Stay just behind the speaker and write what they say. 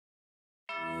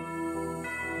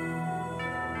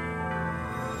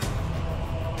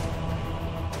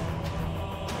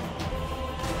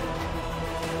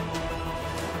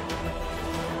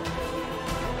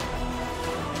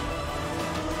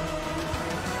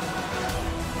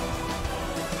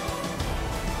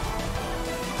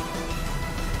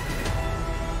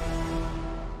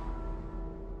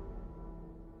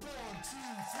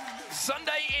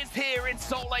is here in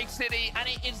Salt Lake City, and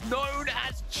it is known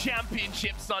as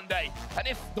Championship Sunday. And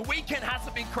if the weekend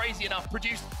hasn't been crazy enough,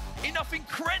 produced enough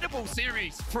incredible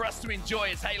series for us to enjoy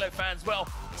as Halo fans, well,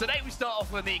 today we start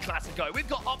off with the Classico. We've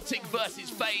got Optic versus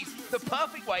FaZe, the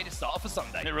perfect way to start off a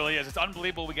Sunday. It really is. It's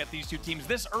unbelievable we get these two teams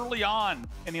this early on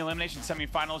in the elimination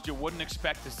semifinals. You wouldn't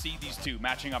expect to see these two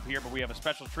matching up here, but we have a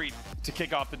special treat to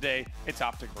kick off the day. It's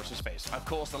Optic versus FaZe. Of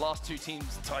course, the last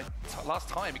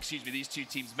time these two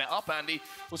teams met up, Andy,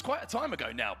 was quite a time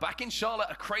ago now. Back in Charlotte,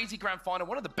 a crazy grand final,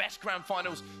 one of the best grand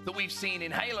finals that we've seen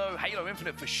in Halo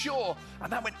Infinite for sure,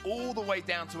 and that went all the way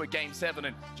down to a Game 7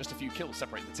 and just a few kills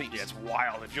separating the teams. Yeah, it's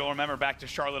wild. If you'll remember back to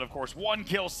Charlotte, of course, 1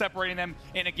 kill separating them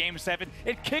in a Game 7.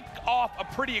 It kicked off a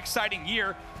pretty exciting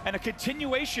year and a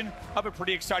continuation of a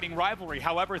pretty exciting rivalry.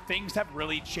 However, things have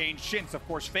really changed since. Of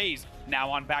course, FaZe now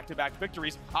on back-to-back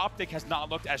victories. Optic has not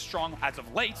looked as strong as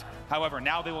of late. However,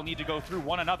 now they will need to go through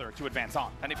one another to advance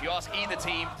on. And if you ask either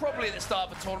team, probably at the start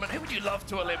of the tournament, who would you love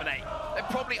to eliminate? They'd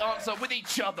probably answer with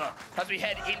each other as we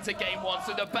head into Game 1.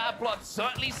 So the bad blood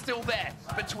certainly still there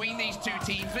between these two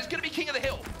teams. But it's going to be King of the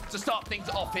Hill to start things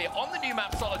off here on the new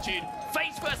map Solitude.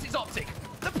 FaZe versus Optic.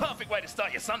 The perfect way to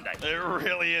start your Sunday. It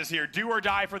really is here. Do or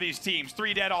die for these teams.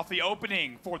 3 dead off the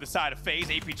opening for the side of FaZe.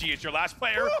 APG is your last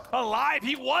player alive.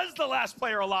 He was the last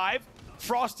player alive.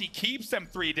 Frosty keeps them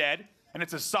 3 dead, and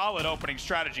it's a solid opening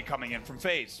strategy coming in from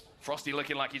FaZe. Frosty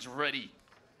looking like he's ready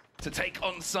to take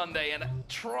on Sunday and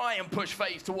try and push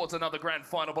FaZe towards another grand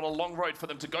final, but a long road for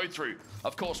them to go through.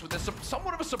 Of course, with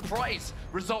somewhat of a surprise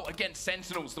result against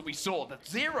Sentinels that we saw, the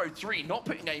 0-3 not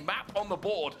putting a map on the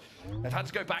board. They've had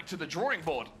to go back to the drawing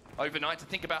board overnight to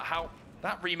think about how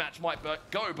that rematch might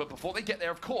go, but before they get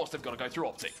there, of course, they've got to go through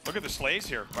Optic. Look at the slays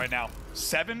here right now.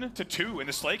 7-2 in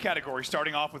the slay category,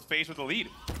 starting off with FaZe with the lead.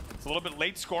 It's a little bit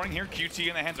late scoring here. QT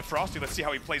in the hands of Frosty. Let's see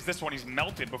how he plays this one. He's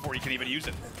melted before he can even use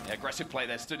it. Yeah, aggressive play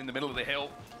there, stood in the middle of the hill,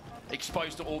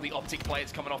 exposed to all the Optic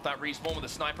players coming off that respawn with the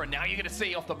sniper. And now you're going to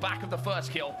see off the back of the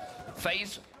first kill,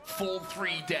 FaZe fall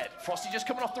 3 dead. Frosty just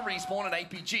coming off the respawn and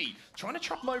APG trying to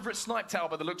trap him over at Snipe Tower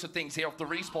by the looks of things here off the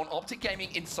respawn. Optic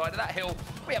Gaming inside of that hill.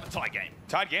 We have a tie game.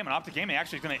 Tied game, and Optic Gaming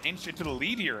actually is going to inch into the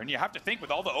lead here. And you have to think with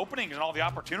all the openings and all the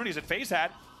opportunities that FaZe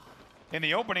had in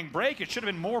the opening break, it should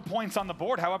have been more points on the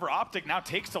board. However, Optic now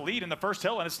takes the lead in the first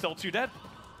hill and is still 2 dead.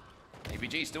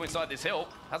 APG still inside this hill,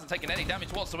 hasn't taken any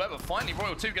damage whatsoever. Finally,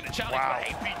 Royal 2 going to challenge,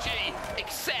 but APG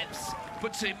accepts,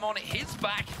 puts him on his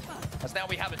back, as now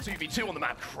we have a 2v2 on the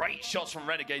map. Great shots from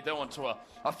Renegade, though, onto a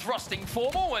thrusting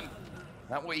formal, and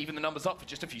that will even the numbers up for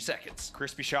just a few seconds.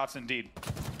 Crispy shots indeed.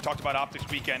 Talked about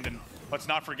Optic's weekend, and let's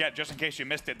not forget, just in case you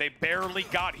missed it, they barely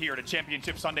got here to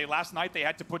Championship Sunday. Last night, they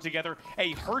had to put together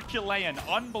a Herculean,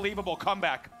 unbelievable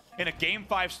comeback in a Game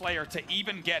 5 Slayer to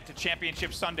even get to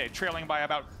Championship Sunday, trailing by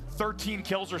about 13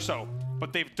 kills or so.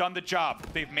 But they've done the job.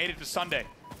 They've made it to Sunday.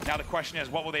 Now the question is,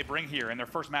 what will they bring here in their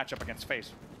first matchup against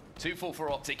FaZe? 2 full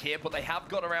for Optic here, but they have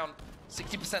got around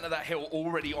 60% of that hill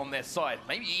already on their side.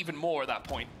 Maybe even more at that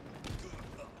point.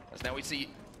 As now we see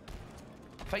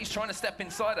FaZe trying to step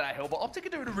inside of that hill, but Optic are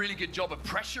doing a really good job of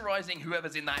pressurizing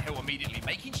whoever's in that hill immediately,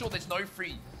 making sure there's no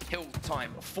free hill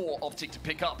time for Optic to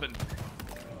pick up. And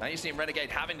now you're seeing Renegade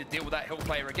having to deal with that hill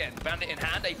player again. Bandit in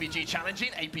hand, APG challenging.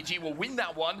 APG will win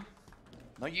that one.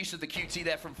 No use of the QT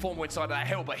there from Formal inside of that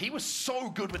hill, but he was so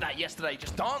good with that yesterday,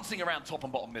 just dancing around top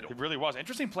and bottom middle. It really was.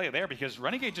 Interesting play there because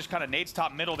Renegade just kind of nades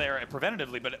top middle there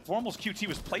preventatively, but Formal's QT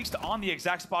was placed on the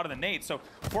exact spot of the nade, so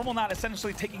Formal not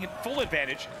essentially taking full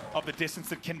advantage of the distance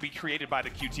that can be created by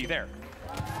the QT there.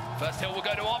 First hill will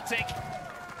go to Optic.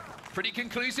 Pretty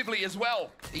conclusively as well.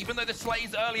 Even though the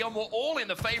slays early on were all in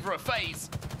the favor of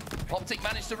FaZe, Optic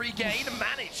managed to regain and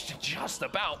managed to just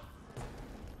about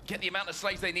get the amount of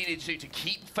slays they needed to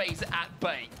keep FaZe at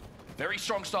bay. Very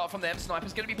strong start from them.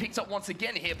 Sniper's going to be picked up once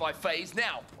again here by FaZe.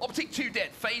 Now, Optic 2 dead.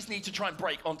 FaZe need to try and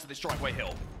break onto this driveway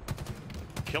hill.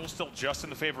 Kill still just in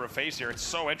the favor of FaZe here. It's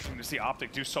so interesting to see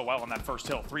Optic do so well on that first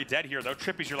hill. 3 dead here, though.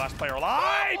 TriPPPeY's your last player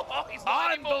alive! He's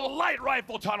not on the light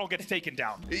rifle tunnel gets taken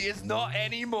down. He is not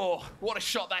anymore. What a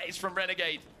shot that is from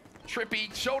Renegade.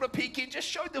 TriPPPeY, shoulder peeking, just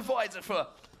showed the visor for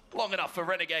long enough for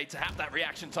Renegade to have that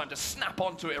reaction time to snap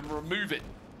onto it and remove it.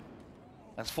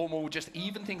 As Formal will just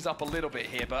even things up a little bit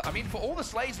here. But, I mean, for all the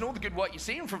slays and all the good work you're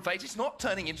seeing from FaZe, it's not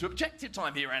turning into objective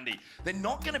time here, Andy. They're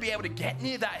not going to be able to get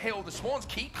near that hill. The Swans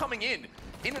keep coming in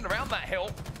and around that hill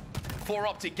for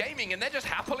Optic Gaming, and they're just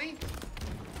happily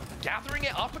gathering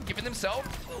it up and giving themselves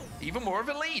even more of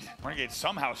a lead. Renegade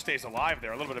somehow stays alive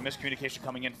there. A little bit of miscommunication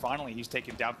coming in. Finally, he's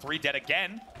taken down. 3 dead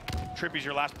again. TriPPPeY's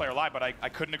your last player alive, but I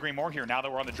couldn't agree more here now that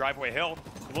we're on the driveway hill.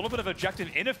 A little bit of objective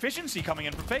inefficiency coming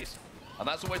in from FaZe. And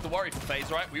that's always the worry for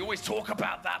FaZe, right? We always talk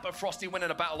about that, but Frosty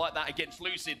winning a battle like that against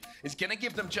Lucid is going to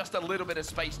give them just a little bit of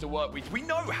space to work with. We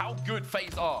know how good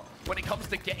FaZe are when it comes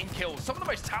to getting kills. Some of the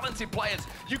most talented players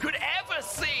you could ever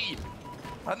see.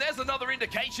 And there's another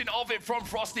indication of it from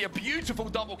Frosty. A beautiful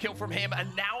double kill from him.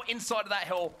 And now inside of that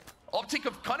hill, Optic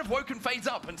have kind of woken FaZe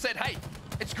up and said, hey,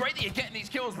 it's great that you're getting these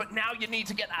kills, but now you need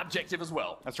to get that objective as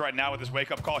well. That's right. Now with this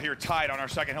wake-up call here, tied on our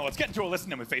second hill. Let's get into a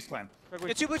listen in with FaZe Clan.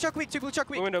 Yeah, two blue chuck weak, two blue chuck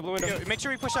weak. Blue window, blue window. Make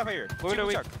sure we push up here. Blue window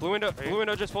weak. Blue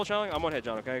window just full channeling. I'm one hit,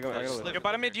 John, okay? I gotta live. Yo,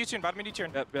 bottom mid U-turn, bottom mid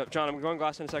U-turn. Yep, John, I'm going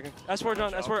glass in a second. S4,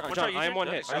 John, S4. John, I am one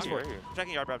hit. S4.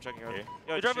 Checking yard, bro, checking yard.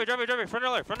 Yo, driver, front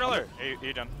alert. Hey,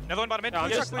 you're done. Another one bottom mid.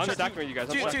 I'm stacking with you guys.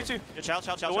 Two.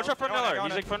 Chill. One shot front alert.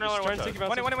 He's like front alert. One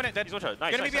dead. He's one shot.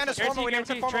 Nice. Gonna be behind us, formal. We never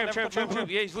took formal.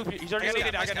 Yeah, he's looping. He's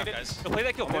already I got needed. Play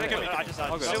that kill. I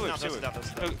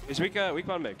just He's weak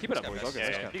bottom mid. Keep it up, boys.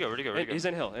 Okay, you go. He's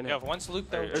in hill. Yeah, one salute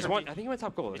though. There's one. I think he went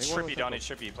top goal. It's trippy, Don. It's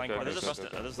trippy. Playing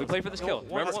We play for this kill.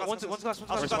 Remember, once glass.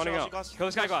 We're spawning out. Kill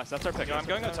this guy glass. That's our pick. I'm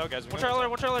going hotel, guys. Watch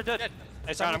our alert, dead.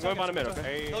 Hey, I'm going bottom mid,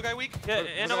 okay? Hill guy weak. Yeah,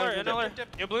 in alert.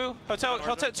 Yo, blue. Hotel.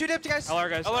 Two dipped, guys. LR,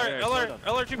 guys.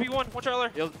 LR, GP1. Watch our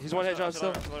LR. He's one hit, John,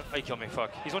 still. Oh, he killed me.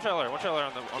 Fuck. He's watch LR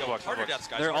on the box. Harder deaths,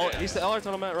 guys. They're all. He's the LR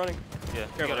tunnel mat running. Yeah.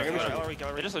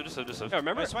 Just live. Yeah,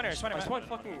 remember? Swanner.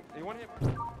 He one hit.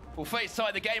 Well, FaZe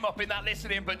tied the game up in that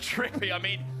listening, but TriPPPeY, I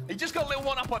mean, he just got a little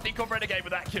one-up, I think, on Renegade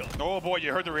with that kill. Oh boy,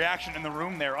 you heard the reaction in the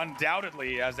room there.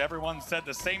 Undoubtedly, as everyone said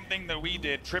the same thing that we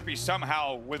did, TriPPPeY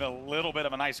somehow with a little bit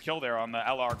of a nice kill there on the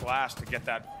LR glass to get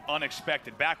that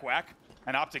unexpected back whack.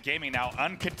 And Optic Gaming now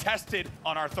uncontested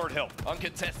on our third hill.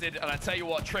 Uncontested, and I tell you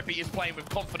what, TriPPPeY is playing with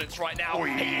confidence right now. Oh,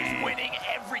 He yeah. is winning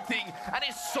everything, and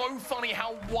it's so funny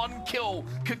how one kill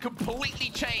could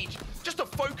completely change just the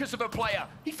focus of a player.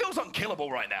 He feels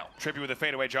unkillable right now. TriPPPeY with a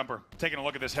fadeaway jumper. Taking a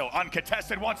look at this hill.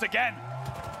 Uncontested once again.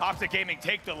 Optic Gaming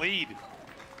take the lead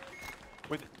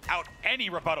without any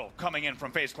rebuttal coming in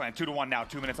from FaZe Clan. 2-1 now,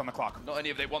 2 minutes on the clock. Not only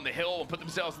have they won the hill and put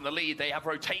themselves in the lead, they have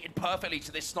rotated perfectly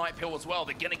to this snipe hill as well.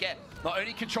 They're going to get not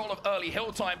only control of early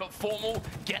hill time, but Formal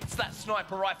gets that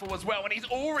sniper rifle as well, and he's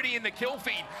already in the kill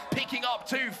feed, picking up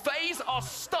two. FaZe are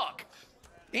stuck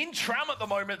in Tram at the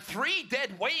moment. 3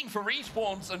 dead waiting for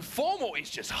respawns, and Formal is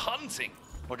just hunting.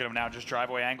 Look at him now, just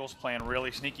driveway angles, playing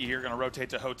really sneaky here. Going to rotate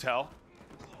to hotel.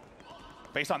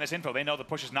 Based on this info, they know the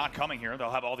push is not coming here.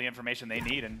 They'll have all the information they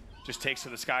need and just takes to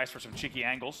the skies for some cheeky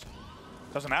angles.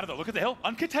 Doesn't matter though, look at the hill.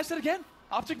 Uncontested again.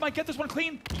 Optic might get this one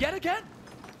clean yet again.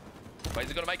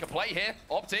 FaZe are going to make a play here.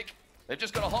 Optic, they've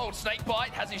just got to hold. SnakeBite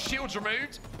has his shields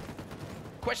removed.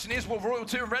 Question is, will Royal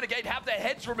 2 and Renegade have their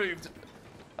heads removed?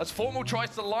 As Formal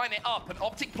tries to line it up, and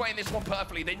Optic playing this one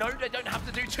perfectly. They know they don't have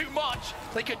to do too much.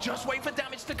 They could just wait for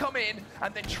damage to come in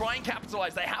and then try and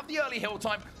capitalize. They have the early hill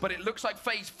time, but it looks like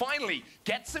FaZe finally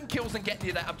gets some kills and get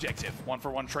near that objective.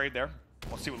 1-for-1 trade there.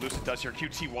 Let's see what Lucid does here.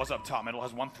 QT was up top middle,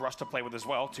 has 1 thrust to play with as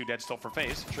well. 2 dead still for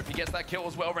FaZe. TriPPPeY gets that kill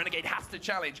as well. Renegade has to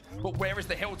challenge, but where is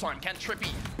the hill time? Can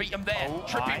TriPPPeY beat him there?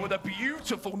 TriPPPeY with a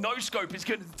beautiful no-scope is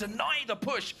going to deny the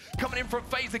push. Coming in from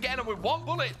FaZe again, and with 1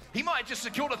 bullet, he might have just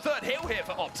secured a 3rd hill here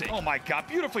for Optic. Oh my God,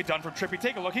 beautifully done from TriPPPeY.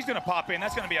 Take a look, he's gonna pop in.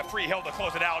 That's gonna be a free hill to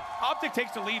close it out. Optic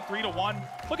takes the lead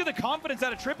 3-1. Look at the confidence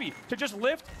out of TriPPPeY to just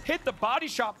lift, hit the body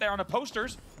shop there on the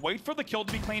posters, wait for the kill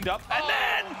to be cleaned up, and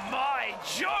then my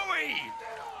Joey!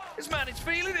 This man is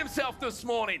feeling himself this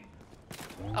morning.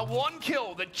 A 1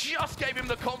 kill that just gave him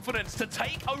the confidence to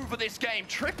take over this game.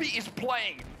 TriPPPeY is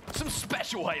playing some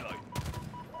special Halo.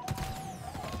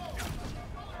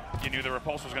 You knew the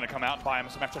repulse was going to come out and buy him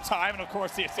some extra time, and of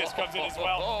course the assist comes in as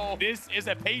well. This is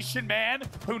a patient man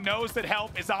who knows that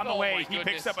help is on the way. He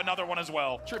picks up another one as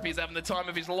well. TriPPPeY is having the time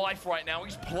of his life right now.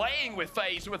 He's playing with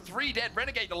FaZe, who are 3 dead.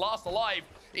 Renegade the last alive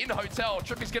in hotel.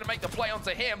 TriPPPeY's going to make the play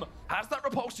onto him. Has that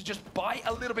repulse to just buy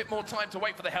a little bit more time to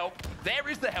wait for the help. There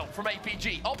is the help from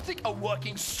APG. Optic are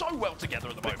working so well together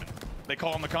at the moment. They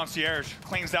call him the concierge.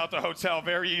 Cleans out the hotel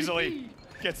very easily.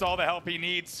 Gets all the help he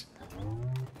needs.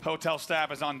 Hotel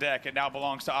staff is on deck. It now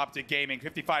belongs to Optic Gaming.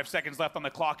 55 seconds left on the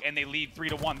clock, and they lead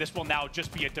 3-1. This will now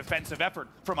just be a defensive effort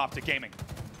from Optic Gaming.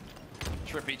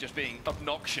 TriPPPeY just being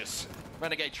obnoxious.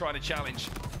 Renegade trying to challenge.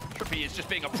 TriPPPeY is just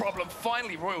being a problem.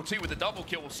 Finally, Royal 2 with a double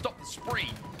kill will stop the spree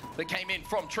that came in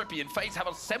from TriPPPeY, and FaZe have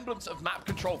a semblance of map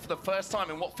control for the first time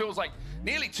in what feels like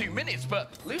nearly 2 minutes.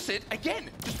 But Lucid,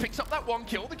 again, just picks up that 1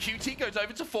 kill. The QT goes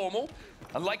over to Formal.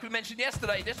 And like we mentioned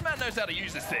yesterday, this man knows how to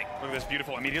use this thing. Look at this,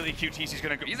 beautiful. Immediately QT's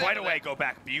going to right away go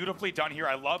back. Beautifully done here.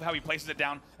 I love how he places it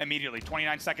down immediately.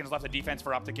 29 seconds left of defense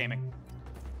for Optic Gaming.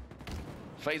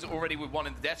 FaZe already with 1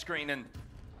 in the death screen, and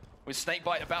with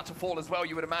SnakeBite about to fall as well,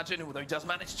 you would imagine, although he does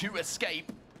manage to escape.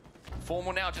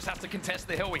 Formal now just has to contest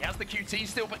the hill. He has the QT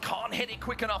still, but can't hit it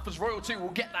quick enough as Royal 2 will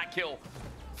get that kill.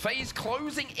 FaZe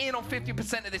closing in on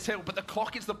 50% of this hill, but the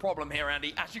clock is the problem here,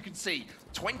 Andy. As you can see,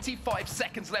 25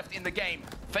 seconds left in the game.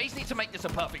 FaZe need to make this a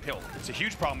perfect hill. It's a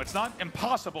huge problem. It's not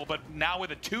impossible, but now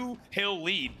with a 2-hill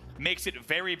lead, makes it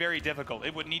very, very difficult.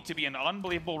 It would need to be an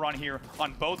unbelievable run here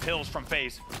on both hills from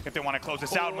FaZe if they want to close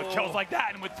this out. With kills like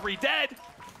that and with 3 dead,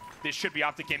 this should be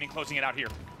Optic Gaming closing it out here.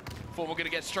 Formal gonna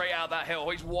get straight out of that hill.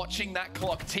 He's watching that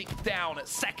clock tick down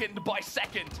second by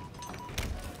second.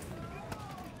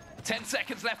 10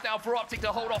 seconds left now for Optic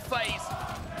to hold off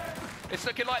FaZe. It's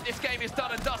looking like this game is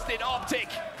done and dusted. Optic,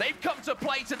 they've come to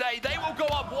play today. They will go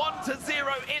up 1-0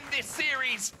 in this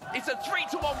series. It's a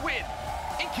 3-1 win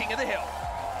in King of the Hill.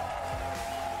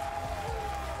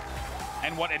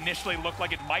 And what initially looked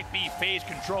like it might be FaZe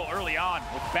control early on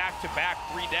with back-to-back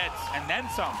 3 deads and then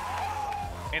some,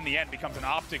 in the end becomes an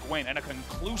Optic win and a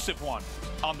conclusive one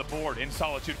on the board in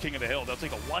Solitude King of the Hill. They'll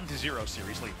take a 1-0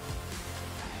 series lead.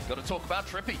 Got to talk about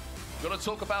TriPPPeY. Got to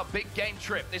talk about big game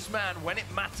Trip. This man, when it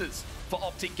matters for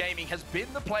Optic Gaming, has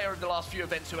been the player of the last few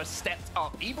events who has stepped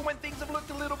up. Even when things have looked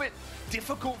a little bit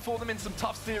difficult for them in some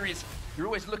tough series, you're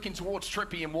always looking towards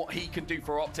TriPPPeY and what he can do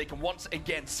for Optic. And once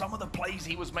again, some of the plays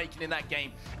he was making in that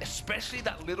game, especially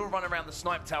that little run around the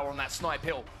snipe tower on that snipe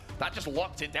hill, that just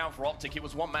locked it down for Optic. It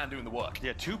was one man doing the work.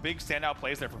 Yeah, 2 big standout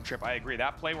plays there from Trip. I agree.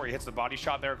 That play where he hits the body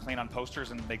shot there, clean on posters,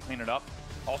 and they clean it up.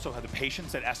 Also had the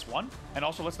patience at S1. And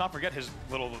also, let's not forget his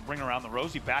little ring around the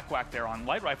rosy back whack there on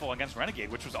Light Rifle against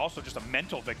Renegade, which was also just a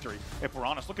mental victory. If we're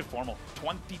honest, look at Formal.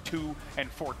 22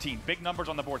 and 14. Big numbers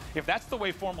on the board. If that's the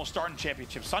way Formal start in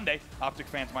Championship Sunday, Optic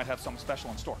fans might have something special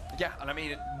in store. Yeah, and I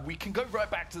mean, we can go right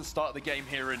back to the start of the game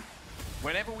here, and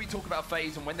whenever we talk about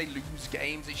FaZe and when they lose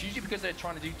games, it's usually because they're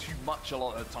trying to do too much a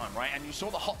lot of the time, right? And you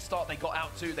saw the hot start they got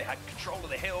out to. They had control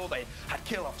of the hill. They had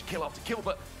kill after kill after kill,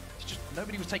 but it's just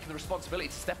nobody was taking the responsibility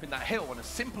to step in that hill. And as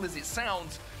simple as it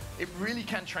sounds, it really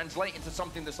can translate into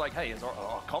something that's like, hey, is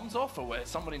our comms off, or is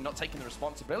somebody not taking the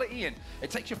responsibility? And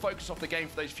it takes your focus off the game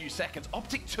for those few seconds.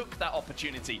 Optic took that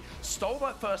opportunity, stole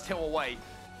that first hill away.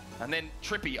 And then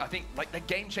TriPPPeY, I think, like the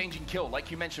game-changing kill, like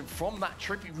you mentioned, from that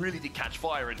TriPPPeY really did catch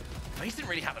fire, and FaZe didn't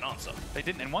really have an answer. They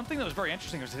didn't, and one thing that was very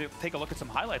interesting was to take a look at some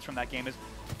highlights from that game is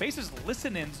FaZe's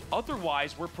listen-ins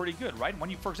otherwise were pretty good, right? When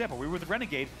you, for example, we were with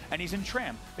Renegade, and he's in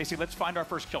Tram. They say, let's find our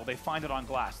first kill. They find it on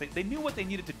glass. They knew what they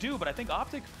needed to do, but I think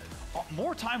Optic,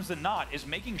 more times than not, is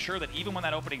making sure that even when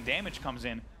that opening damage comes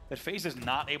in, that FaZe is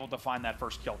not able to find that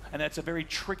first kill. And that's a very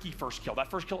tricky first kill. That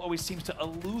first kill always seems to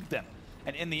elude them.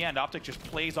 And in the end, Optic just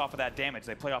plays off of that damage.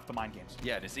 They play off the mind games.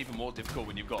 Yeah, and it's even more difficult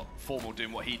when you've got Formal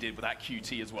doing what he did with that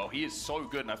QT as well. He is so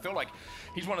good, and I feel like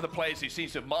he's one of the players who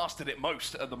seems to have mastered it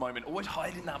most at the moment, always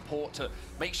hiding that port to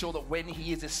make sure that when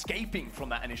he is escaping from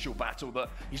that initial battle, that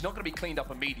he's not going to be cleaned up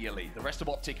immediately. The rest of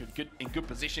Optic are in good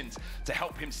positions to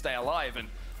help him stay alive, and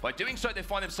by doing so, they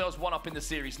find themselves 1-up in the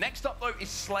series. Next up, though, is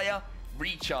Slayer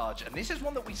Recharge, and this is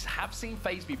one that we have seen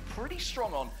FaZe be pretty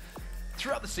strong on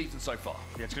throughout the season so far.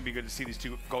 Yeah, it's going to be good to see these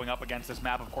two going up against this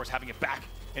map. Of course, having it back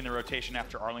in the rotation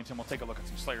after Arlington. We'll take a look at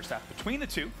some Slayer stats between the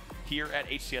two here at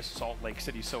HCS Salt Lake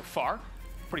City so far.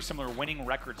 Pretty similar winning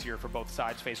records here for both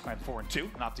sides. FaZe Clan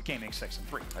 4-2, and Optic Gaming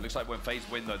 6-3. It looks like when FaZe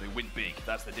win, though, they win big.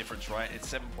 That's the difference, right?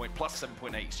 It's plus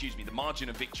 7.8, excuse me, the margin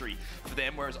of victory for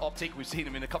them. Whereas Optic, we've seen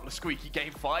them in a couple of squeaky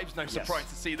game 5s. No surprise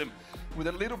to see them with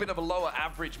a little bit of a lower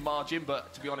average margin,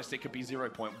 but to be honest, it could be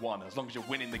 0.1. As long as you're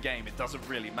winning the game, it doesn't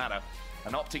really matter.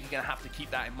 And Optic are going to have to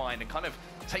keep that in mind and kind of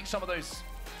take some of those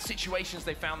situations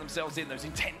they found themselves in, those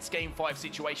intense game 5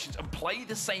 situations, and play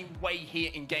the same way here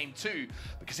in game 2.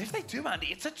 Because if they do, Andy,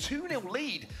 it's a 2-0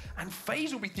 lead, and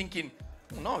FaZe will be thinking,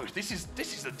 oh, no, this is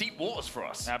the deep waters for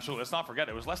us. Absolutely. Let's not forget,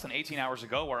 it was less than 18 hours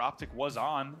ago where Optic was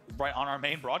right on our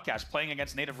main broadcast, playing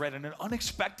against Native Red in an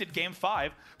unexpected game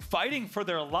 5, fighting for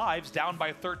their lives, down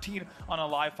by 13 on a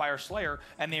live fire Slayer,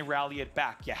 and they rally it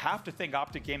back. You have to think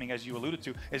Optic Gaming, as you alluded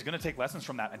to, is going to take lessons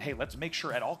from that. And hey, let's make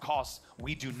sure at all costs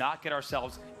we do not get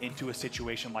ourselves into a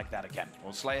situation like that again.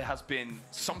 Well, Slayer has been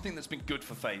something that's been good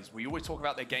for FaZe. We always talk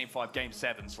about their game 5, game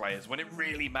 7 Slayers. When it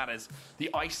really matters, the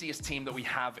iciest team that we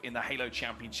have in the Halo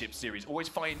Championship Series always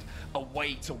find a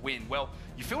way to win. Well,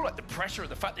 you feel like the pressure of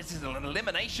the fact this is an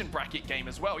elimination bracket game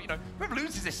as well. You know, whoever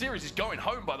loses this series is going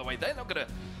home, by the way. They're not going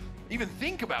to even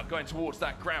think about going towards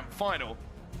that grand final.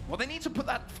 Well, they need to put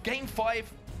that game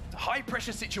 5 high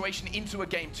pressure situation into a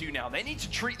game 2 now. They need to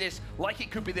treat this like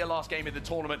it could be their last game of the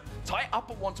tournament, tie it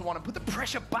up at 1-1 and put the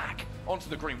pressure back onto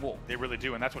the green wall. They really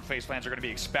do, and that's what FaZe fans are going to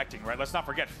be expecting, right? Let's not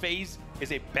forget, FaZe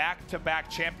is a back-to-back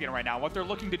champion right now. What they're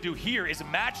looking to do here is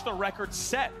match the record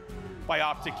set by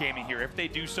Optic Gaming here. If they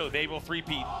do so, they will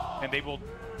three-peat, and they will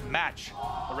match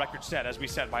the record set, as we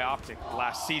said, by Optic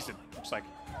last season. Looks like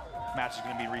match is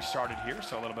going to be restarted here,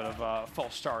 so a little bit of a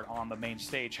false start on the main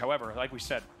stage. However, like we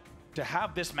said, to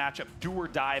have this matchup do or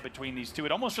die between these two,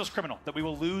 it almost feels criminal that we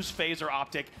will lose FaZe or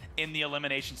Optic in the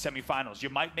elimination semifinals. You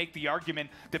might make the argument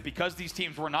that because these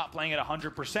teams were not playing at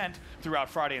 100% throughout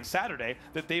Friday and Saturday,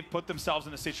 that they've put themselves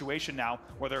in a situation now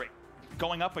where they're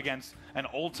going up against an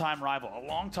old-time rival, a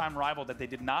long-time rival that they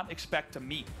did not expect to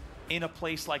meet in a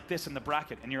place like this in the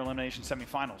bracket in your elimination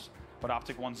semifinals. But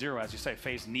Optic 1-0, as you say,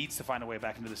 FaZe needs to find a way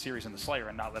back into the series in the Slayer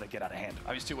and not let it get out of hand.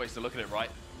 I mean, there's two ways to look at it, right?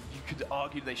 You could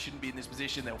argue they shouldn't be in this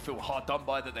position. They'll feel hard done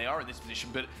by that they are in this position,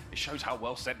 but it shows how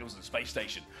well Sentinels and Space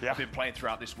Station have been playing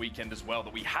throughout this weekend as well,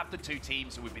 that we have the two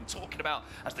teams that we've been talking about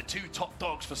as the two top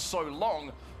dogs for so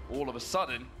long, all of a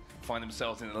sudden find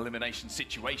themselves in an elimination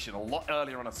situation a lot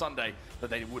earlier on a Sunday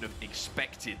than they would have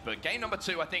expected. But game number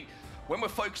 2, I think, when we're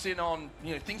focusing on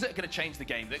things that are going to change the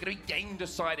game, they're going to be game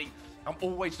deciding, I'm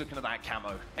always looking at that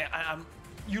camo.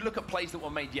 You look at plays that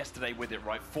were made yesterday with it,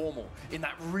 right? Formal, in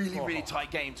that really tight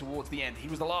game towards the end. He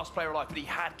was the last player alive, but he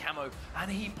had camo,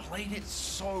 and he played it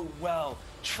so well.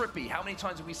 TriPPPeY, how many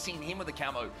times have we seen him with the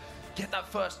camo get that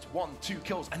first 1-2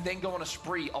 kills and then go on a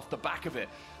spree off the back of it?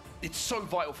 It's so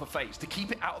vital for FaZe to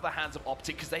keep it out of the hands of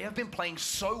Optic, because they have been playing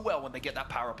so well when they get that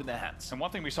power up in their hands. And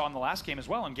one thing we saw in the last game as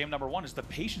well, in game number 1, is the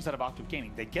patience out of Optic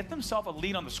Gaming. They get themselves a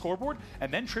lead on the scoreboard,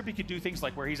 and then TriPPPeY could do things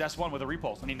like where he's S1 with a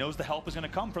repulse, and he knows the help is going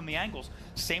to come from the angles.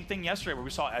 Same thing yesterday where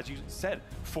we saw, as you said,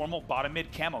 formal bottom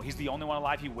mid camo. He's the only one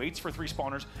alive. He waits for 3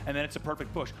 spawners, and then it's a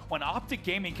perfect push. When Optic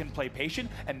Gaming can play patient,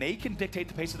 and they can dictate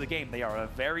the pace of the game, they are a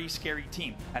very scary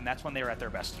team, and that's when they are at their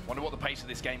best. Wonder what the pace of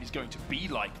this game is going to be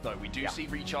like, though. We do see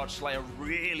Recharge Slayer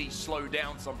really slow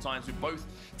down sometimes, with both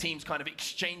teams kind of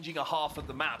exchanging a half of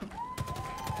the map.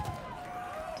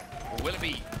 Or will it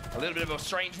be a little bit of a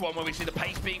strange one where we see the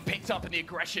pace being picked up and the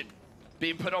aggression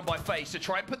being put on by FaZe to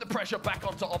try and put the pressure back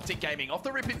onto Optic Gaming? Off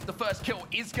the rip, the first kill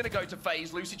is going to go to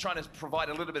FaZe. Lucid trying to provide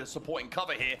a little bit of support and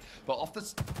cover here, but off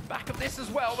the back of this as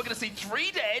well, we're going to see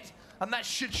 3 dead, and that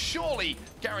should surely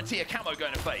guarantee a camo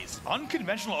going to FaZe.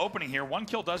 Unconventional opening here. 1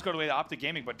 kill does go to Optic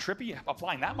Gaming, but TriPPPeY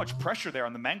applying that much pressure there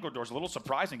on the mango door is a little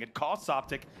surprising. It costs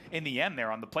Optic in the end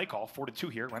there on the play call.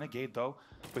 4-2 here. Renegade, though,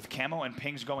 with camo and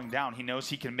pings going down, he knows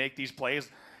he can make these plays.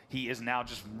 He is now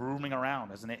just roaming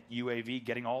around as an UAV,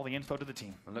 getting all the info to the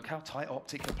team. And look how tight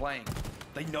Optic are playing.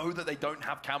 They know that they don't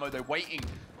have camo. They're waiting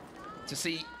to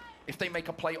see if they make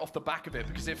a play off the back of it.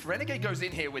 Because if Renegade goes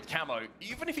in here with camo,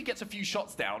 even if he gets a few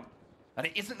shots down, and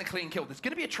it isn't the clean kill, there's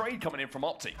going to be a trade coming in from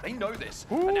Optic. They know this.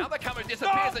 Ooh. And now the camo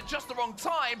disappears at just the wrong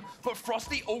time, but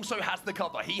Frosty also has the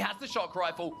cover. He has the shock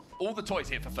rifle, all the toys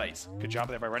here for FaZe. Good job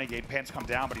there by Renegade. Pants come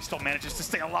down, but he still manages to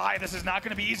stay alive. This is not going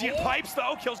to be easy in pipes,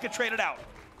 though. Kills get traded out.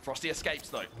 Frosty escapes,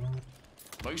 though.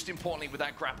 Most importantly with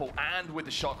that grapple and with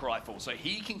the shock rifle, so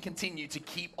he can continue to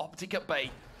keep Optic at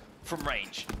bay from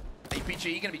range. APG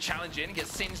going to be challenging and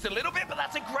gets singed a little bit, but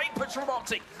that's a great push from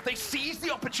Optic. They seize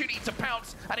the opportunity to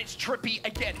pounce, and it's TriPPPeY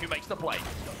again who makes the play.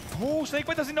 Oh,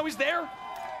 SnakeBite doesn't know he's there.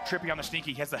 TriPPPeY on the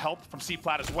sneaky. He has the help from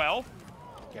C-Plat as well.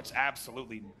 Gets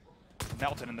absolutely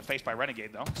melted in the face by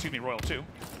Renegade, though. Excuse me, Royal 2.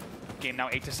 Game now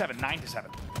 8-7,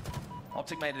 9-7.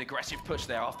 Optic made an aggressive push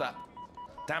there after that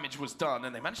damage was done,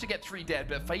 and they managed to get 3 dead,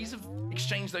 but FaZe have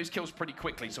exchanged those kills pretty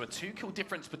quickly, so a 2-kill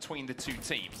difference between the two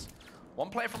teams. One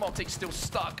player from Optic still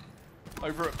stuck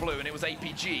over at blue, and it was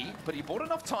APG, but he bought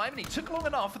enough time, and he took long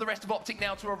enough for the rest of Optic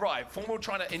now to arrive. Formal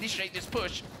trying to initiate this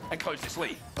push and close this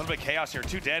lead. A little bit of chaos here.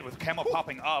 2 dead with camo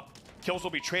popping up. Kills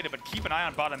will be traded, but keep an eye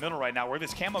on bottom middle right now. Where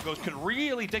this camo goes could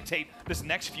really dictate this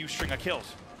next few string of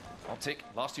kills. Optic,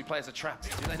 last 2 players are trapped.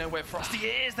 Do they know where Frosty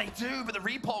is? They do, but the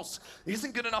repulse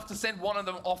isn't good enough to send one of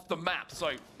them off the map.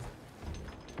 So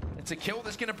it's a kill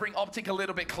that's going to bring Optic a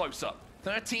little bit closer.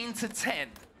 13-10,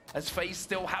 as FaZe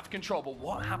still have control. But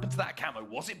what happened to that camo?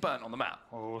 Was it burnt on the map?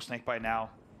 Oh, SnakeBite now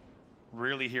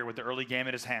really here with the early game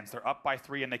in his hands. They're up by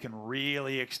 3, and they can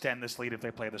really extend this lead if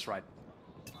they play this right.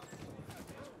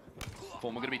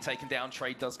 Formal going to be taken down.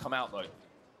 Trade does come out, though.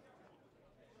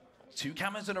 2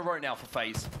 camos in a row now for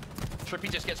FaZe.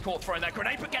 TriPPPeY just gets caught throwing that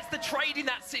grenade, but gets the trade in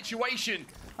that situation.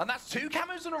 And that's 2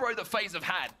 camos in a row that FaZe have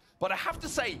had. But I have to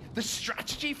say, the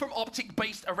strategy from Optic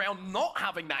based around not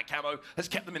having that camo has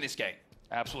kept them in this game.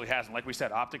 Absolutely has. And like we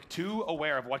said, Optic too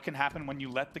aware of what can happen when you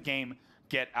let the game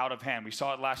get out of hand. We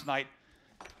saw it last night,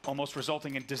 almost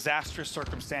resulting in disastrous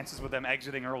circumstances with them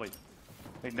exiting early.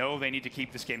 They know they need to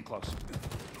keep this game close.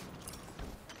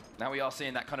 Now we are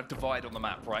seeing that kind of divide on the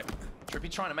map, right?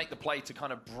 TriPPPeY trying to make the play to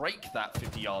kind of break that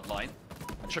 50-yard line.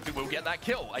 TriPPPeY will get that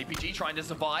kill. APG trying to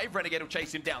survive. Renegade will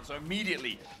chase him down. So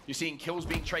immediately, you're seeing kills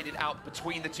being traded out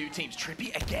between the two teams.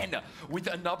 TriPPPeY again with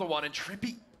another one. And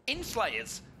TriPPPeY in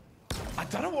Slayers. I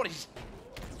don't know what he's...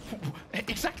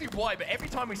 exactly why, but every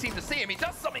time we seem to see him, he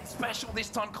does something special. This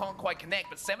time can't quite connect,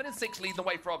 but 7 and 6 lead the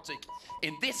way for Optic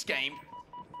in this game.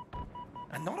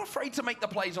 And not afraid to make the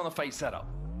plays on the FaZe setup.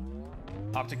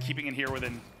 Optic keeping in here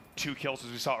within 2 kills,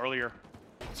 as we saw earlier.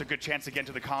 It's a good chance to get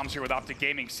into the comms here with Optic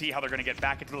Gaming, see how they're going to get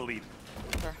back into the lead.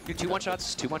 Dude, 2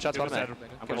 1-shots, 2 1-shots automatic.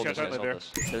 I'm gonna hold this, guys, hold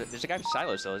this. There's a guy for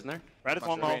silos though, isn't there? Right at the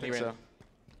long wall.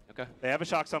 Okay. They have a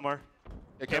shock somewhere.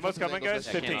 Camo's coming, guys.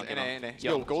 15.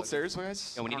 Yo, gold stairs,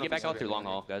 guys. Yo, we need to get back out through long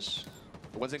hall, guys.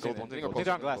 One's in gold, one's in gold.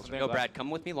 Yo, Brad, come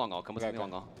with me long hall. Come with me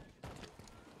long hall.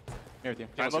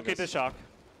 Alright, locate this shock.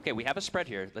 Okay, we have a spread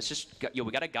here. Let's just... Yo,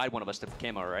 we gotta guide one of us to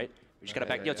camo, right? We just gotta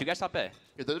back... Yo, 2 guys top A.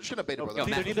 Yeah, they're just gonna bait it, brother.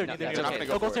 Neither.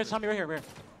 Go gold stairs, Tommy, right here.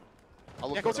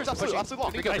 Yeah, gold stairs, absolute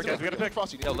long. We gotta pick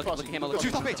Frosty. Yo, look at camo. 2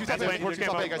 top A, 2 top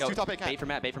A, guys. 2 top A, Bait for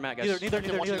Matt, guys.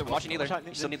 Neither. Watching either.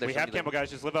 You still need their... We have camo,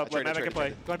 guys. Just live up. Let Matt make a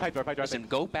play. Go and pipe door. Listen,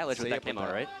 go Ballage with that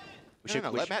camo, right?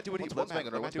 No, let Matt do what he wants.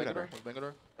 Let's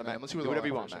do whatever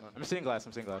you want, Matt. I'm seeing glass.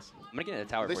 I'm gonna get in a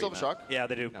tower They for still you, have a shock? Yeah,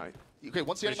 they do. Okay,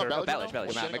 once the Sure. on Ballage.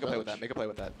 Matt, Make a play with that. Make a play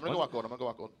with that. I'm gonna go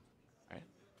walk gold.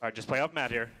 Alright, just play off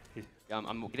Matt here. Yeah,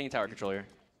 I'm getting tower control here.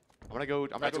 I'm gonna go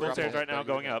Gold stairs right now,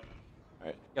 going up.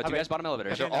 Alright. Yo, 2 guys bottom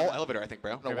elevator. They're all elevator, I think,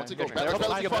 bro. No, once it goes Behind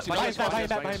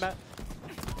Matt.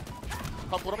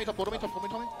 Top, hold on me, Tommy.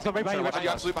 Come right behind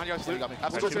you. Behind you, absolute.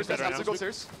 Absolute gold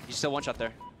stairs. You still 1-shot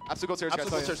there. Absolute gold stairs,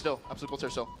 Absolute gold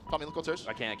stairs still. Tommy, look gold stairs.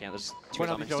 I can't. There's 2 One guys on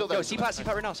on me. me. Still there. Yo, C-pot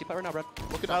right now, Brad.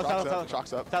 Looking at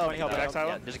shocks up. Tallow, any help? Back Yeah,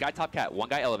 Tallow. there's a guy top cat, 1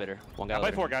 guy elevator, 1 guy By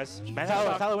elevator. 4 guys.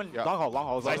 Tallow in long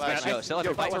haul. Nice, Matt. Yo, still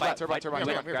have fight. Turbine.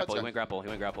 He went grapple.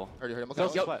 Here, Yo, grapple.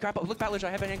 Look, Ballage,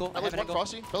 I have an angle. Village one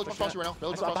Frosty right now.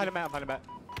 I'm behind him, Matt.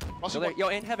 Yo,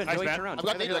 in heaven, Nice, Joey, Matt. turn around. I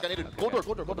got needed. Gold door.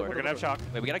 We're gonna have shock.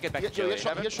 Wait, we gotta get back to He Joey.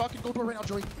 has shock in gold door right now,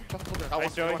 Joey. Shock in gold door.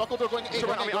 Nice, Joey. Fuck gold door going in.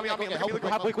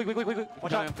 Quick.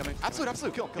 Watch out.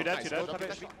 Absolute. Kill. Two dead.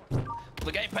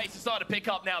 The game pace is starting to pick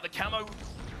up now. The camo,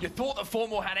 you thought the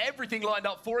Formor had everything lined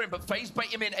up for him, but FaZe bait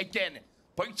him in again.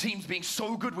 Both teams being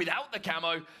so good without the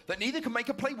camo that neither can make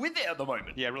a play with it at the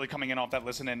moment. Yeah, really coming in off that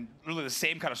listen, and really the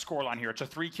same kind of scoreline here. It's a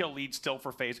 3-kill lead still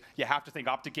for FaZe. You have to think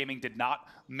Optic Gaming did not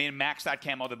min-max that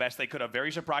camo the best they could have.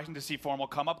 Very surprising to see Formal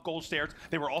come up gold stairs.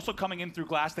 They were also coming in through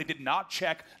glass. They did not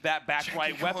check that back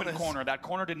right weapon corner. That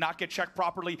corner did not get checked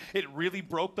properly. It really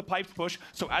broke the pipes push.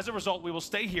 So as a result, we will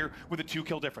stay here with a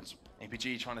 2-kill difference.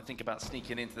 APG trying to think about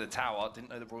sneaking into the tower. Didn't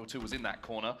know the Royal 2 was in that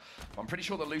corner. I'm pretty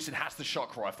sure that Lucid has the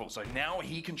shock rifle, so now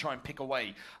he can try and pick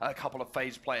away a couple of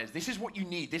FaZe players. This is what you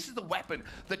need. This is the weapon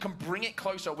that can bring it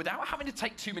closer without having to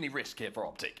take too many risks here for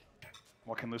Optic.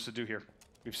 What can Lucid do here?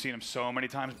 We've seen him so many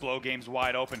times blow games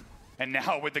wide open. And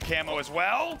now with the camo as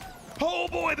well. Oh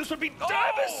boy, this would be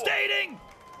devastating!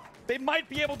 They might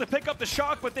be able to pick up the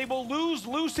shock, but they will lose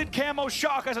Lucid camo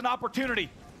shock as an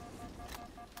opportunity.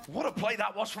 What a play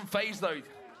that was from FaZe, though.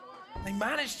 They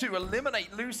managed to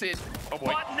eliminate Lucid, Oh boy.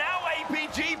 but now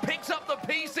APG picks up the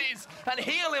pieces, and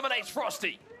he eliminates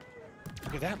Frosty.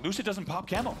 Look at that, Lucid doesn't pop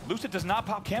camo. Lucid does not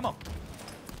pop camo.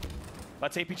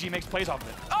 Let's APG makes plays off of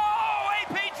it. Oh,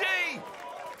 APG!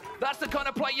 That's the kind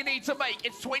of play you need to make.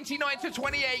 It's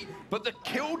 29-28, but the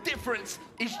kill difference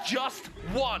is just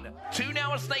 1. 2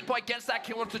 now as SnakeBite gets that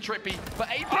kill onto TriPPPeY, but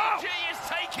APG is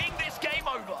taking this game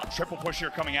over. Triple push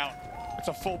here coming out. It's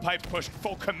a full pipe push,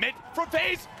 full commit from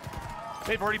FaZe.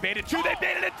 They've already baited 2, they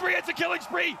baited it 3, it's a killing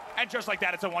spree. And just like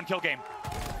that, it's a 1-kill game.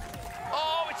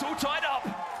 Oh, it's all tied up.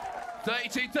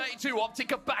 32-32,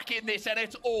 Optic are back in this, and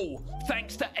it's all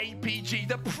thanks to APG.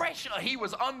 The pressure he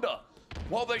was under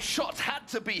while those shots had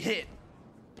to be hit.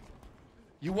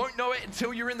 You won't know it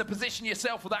until you're in the position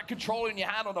yourself with that control in your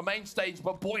hand on the main stage,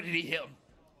 but boy, did he hit him.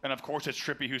 And of course, it's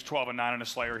TriPPPeY who's 12-9 in a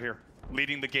Slayer here,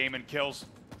 leading the game in kills.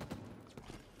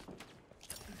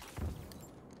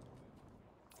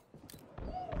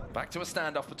 Back to a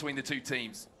standoff between the two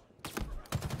teams.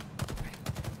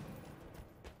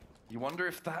 You wonder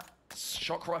if that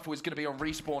shock rifle is going to be on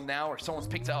respawn now, or if someone's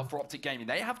picked it up for Optic Gaming.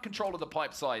 They have control of the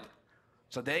pipe side,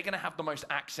 so they're going to have the most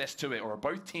access to it, or are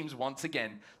both teams once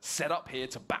again set up here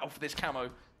to battle for this camo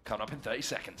coming up in 30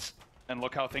 seconds. And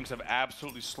look how things have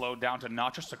absolutely slowed down to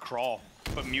not just a crawl,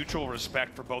 but mutual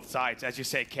respect for both sides. As you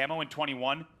say, camo in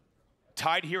 21,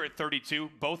 tied here at 32.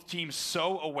 Both teams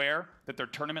so aware that their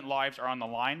tournament lives are on the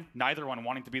line. Neither one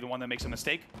wanting to be the one that makes a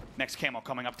mistake. Next camo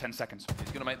coming up 10 seconds.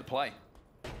 He's going to make the play.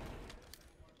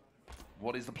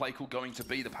 What is the play call going to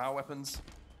be? The power weapons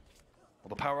Well,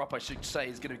 the power-up, I should say,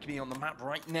 is going to be on the map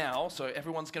right now, so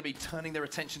everyone's going to be turning their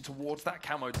attention towards that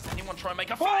camo. Does anyone try and make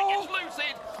a fang? It's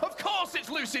Lucid! Of course it's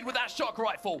Lucid with that shock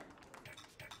rifle!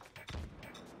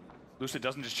 Lucid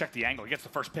doesn't just check the angle, he gets the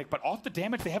first pick, but off the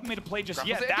damage, they haven't made a play just Grapples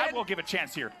yet. it That again. will give a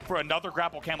chance here for another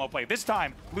grapple camo play. This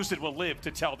time, Lucid will live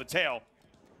to tell the tale.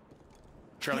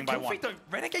 Trailing by one. Though,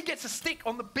 Renegade gets a stick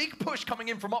on the big push coming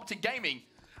in from Optic Gaming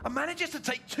and manages to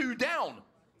take 2 down.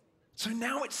 So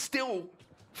now it's still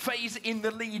FaZe in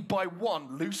the lead by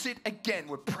 1. Lucid, again,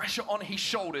 with pressure on his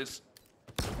shoulders,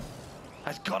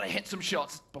 has got to hit some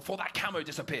shots before that camo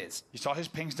disappears. You saw his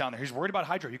pings down there. He's worried about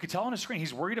Hydro. You could tell on his screen,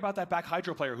 he's worried about that back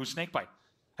Hydro player who's SnakeBite.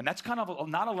 And that's kind of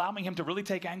not allowing him to really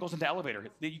take angles into elevator.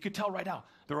 You could tell right now.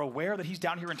 They're aware that he's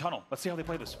down here in tunnel. Let's see how they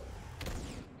play this.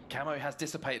 Camo has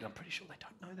dissipated. I'm pretty sure they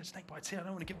don't know that SnakeBite's here. I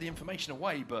don't want to give the information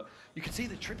away, but you can see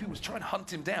that TriPPPeY was trying to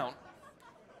hunt him down.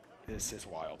 This is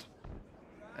wild.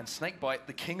 And SnakeBite,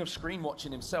 the king of screen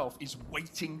watching himself, is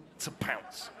waiting to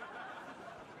pounce.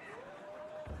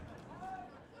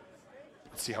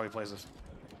 Let's see how he plays this.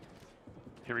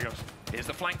 Here he goes. Here's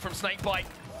the flank from SnakeBite.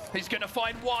 He's going to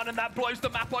find one, and that blows the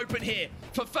map open here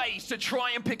for FaZe to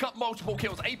try and pick up multiple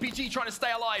kills. APG trying to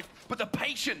stay alive, but the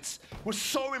patience was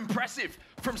so impressive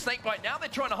from SnakeBite. Now they're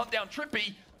trying to hunt down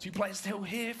TriPPPeY. 2 players still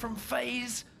here from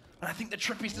FaZe, and I think that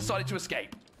TriPPPeY's decided to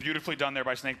escape. Beautifully done there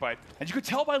by SnakeBite. And you could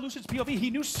tell by Lucid's POV,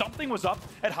 he knew something was up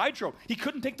at Hydro. He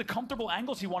couldn't take the comfortable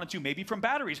angles he wanted to, maybe from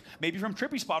batteries, maybe from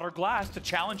TriPPPeY spot or glass to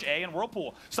challenge A and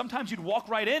Whirlpool. Sometimes you'd walk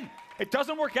right in. It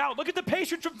doesn't work out. Look at the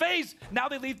patience from FaZe. Now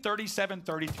they lead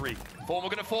 37-33. Form are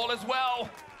going to fall as well.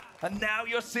 And now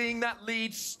you're seeing that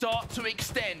lead start to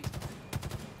extend.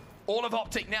 All of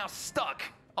Optic now stuck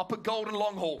up at Golden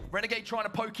Long Haul. Renegade trying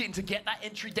to poke in to get that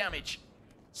entry damage.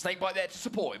 SnakeBite there to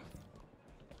support him.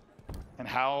 And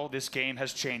how this game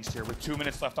has changed here with 2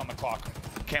 minutes left on the clock.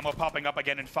 Camo popping up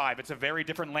again in 5. It's a very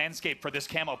different landscape for this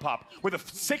camo pop. With a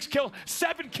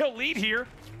 7-kill lead here,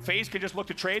 FaZe can just look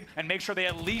to trade and make sure they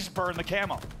at least burn the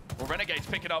camo. Well, Renegade's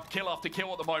picking up kill after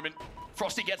kill at the moment.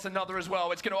 Frosty gets another as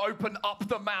well. It's going to open up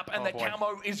the map, and the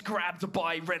camo is grabbed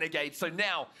by Renegade. So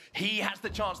now he has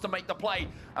the chance to make the play,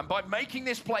 and by making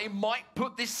this play, might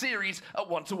put this series at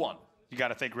 1-1. You got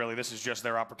to think, really, this is just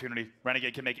their opportunity.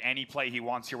 Renegade can make any play he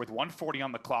wants here with 140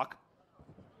 on the clock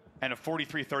and a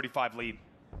 43-35 lead.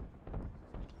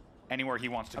 Anywhere he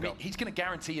wants to go. I mean, he's going to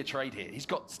guarantee a trade here. He's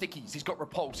got stickies, he's got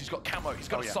repulse, he's got camo, he's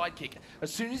got a sidekick.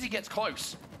 As soon as he gets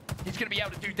close, he's going to be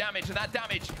able to do damage, and that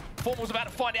damage, Formal's about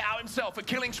to find it out himself. A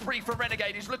killing spree for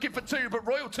Renegade. He's looking for 2, but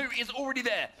Royal 2 is already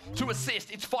there to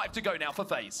assist. It's 5 to go now for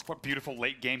FaZe. What beautiful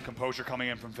late game composure coming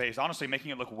in from FaZe. Honestly,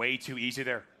 making it look way too easy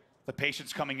there. The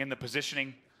patience coming in, the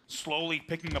positioning, slowly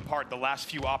picking apart the last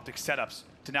few Optic setups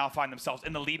to now find themselves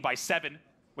in the lead by 7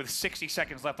 with 60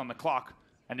 seconds left on the clock.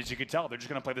 And as you can tell, they're just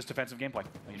going to play this defensive gameplay.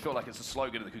 You feel like it's a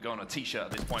slogan that could go on a t-shirt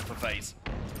at this point for FaZe.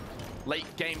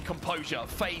 Late game composure.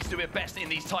 FaZe do it best in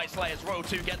these tight slayers. Royal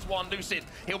 2 gets 1. Lucid,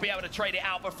 he'll be able to trade it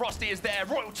out, but Frosty is there.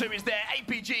 Royal 2 is there.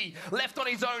 APG left on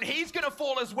his own. He's going to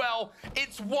fall as well.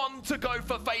 It's 1 to go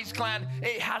for FaZe Clan.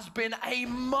 It has been a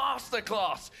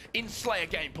masterclass in Slayer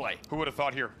gameplay. Who would have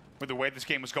thought here, with the way this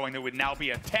game was going, there would now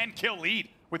be a 10-kill lead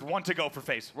with 1 to go for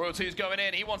FaZe. Royal 2's going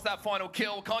in. He wants that final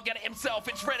kill. Can't get it himself.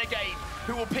 It's Renegade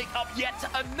who will pick up yet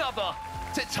another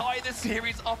to tie the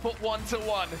series up at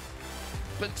 1-1.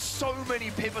 But so many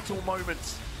pivotal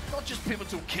moments. Not just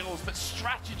pivotal kills, but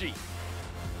strategy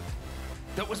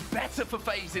that was better for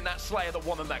FaZe in that Slayer that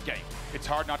won them that game. It's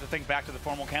hard not to think back to the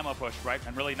Formal camo push, right?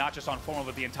 And really not just on Formal,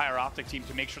 but the entire Optic team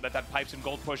to make sure that that Pipes and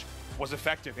Gold push was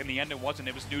effective. In the end, it wasn't.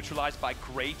 It was neutralized by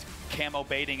great camo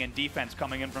baiting and defense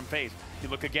coming in from FaZe. You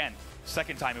look again.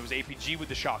 Second time, it was APG with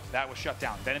the shock. That was shut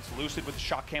down. Then it's Lucid with the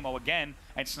shock camo again,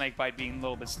 and SnakeBite being a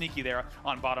little bit sneaky there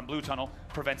on bottom blue tunnel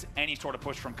prevents any sort of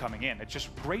push from coming in. It's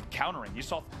just great countering. You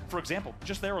saw, for example,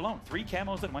 just there alone, 3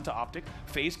 camos that went to Optic.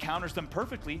 FaZe counters them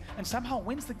perfectly and somehow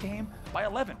wins the game by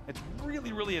 11. It's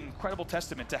really, really an incredible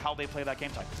testament to how they play that game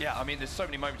type. Yeah, I mean, there's so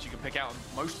many moments you can pick out, and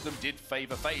most of them did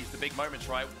favor FaZe. The big moments,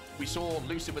 right? We saw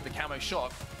Lucid with the camo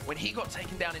shock. When he got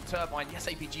taken down in Turbine, yes,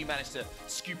 APG managed to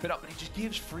scoop it up, but it just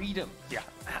gives freedom. Yeah.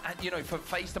 And, you know, for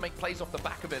FaZe to make plays off the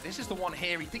back of it. This is the one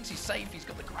here. He thinks he's safe. He's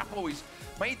got the grapple. He's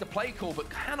made the play call, but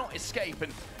cannot escape.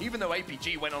 And even though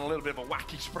APG went on a little bit of a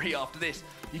wacky spree after this,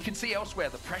 you can see elsewhere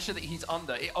the pressure that he's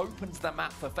under. It opens the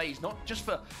map for FaZe, not just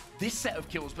for this set of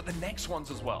kills, but the next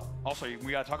ones as well. Also,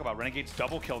 we got to talk about Renegade's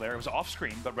double kill there. It was off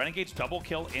screen, but Renegade's double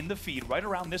kill in the feed right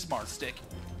around this mark. Stick.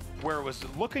 where it was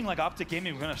looking like Optic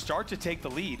Gaming was going to start to take the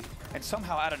lead, and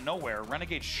somehow out of nowhere,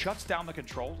 Renegade shuts down the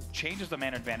control, changes the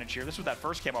man advantage here. This was that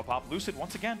first camo pop. Lucid,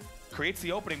 once again, creates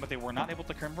the opening, but they were not able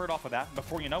to convert off of that.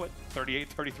 Before you know it,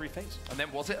 38-33 FaZe. And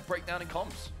then was it a breakdown in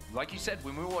comms? Like you said,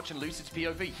 when we were watching Lucid's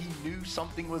POV, he knew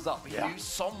something was up. He knew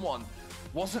someone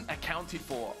wasn't accounted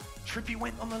for. TriPPPeY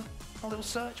went on a little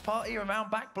search party around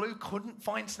back blue, couldn't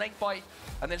find SnakeBite,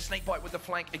 and then SnakeBite with the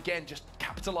flank again, just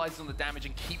capitalizes on the damage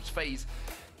and keeps FaZe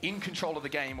in control of the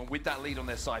game and with that lead on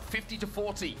their side.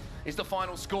 50-40 is the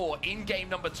final score in game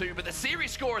number 2, but the series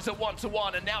score is at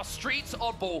 1-1, and now Streets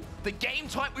Oddball, the game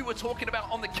type we were talking about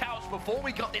on the couch before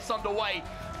we got this underway,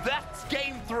 that's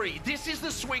game 3. This is the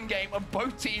swing game, and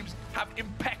both teams have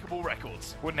impeccable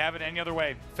records. Wouldn't have it any other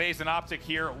way. FaZe and Optic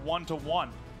here, 1-1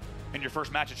 in your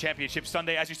first match of Championship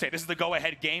Sunday. As you say, this is the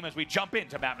go-ahead game as we jump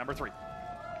into map number 3.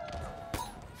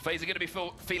 FaZe are going to be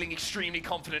feeling extremely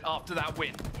confident after that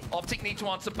win. Optic need to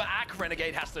answer back.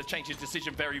 Renegade has to change his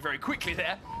decision very, very quickly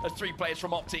there, as 3 players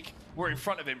from Optic were in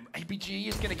front of him. APG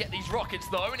is going to get these rockets,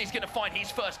 though, and he's going to find his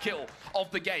first kill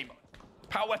of the game.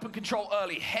 Power weapon control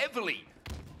early, heavily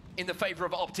in the favor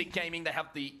of Optic Gaming. They have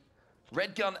the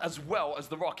red gun as well as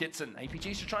the rockets, and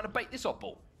APGs are trying to bait this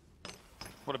oddball.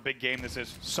 What a big game this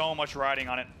is. So much riding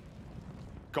on it.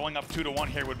 Going up 2-1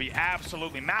 here would be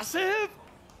absolutely massive.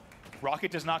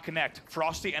 Rocket does not connect.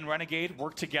 Frosty and Renegade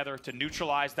work together to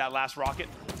neutralize that last rocket.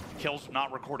 Kills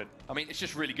not recorded. I mean, it's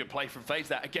just really good play from FaZe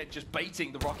that, again, just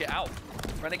baiting the rocket out.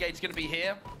 Renegade's going to be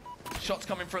here. Shots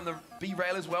coming from the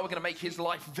B-rail as well. We're going to make his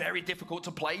life very difficult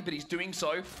to play, but he's doing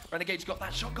so. Renegade's got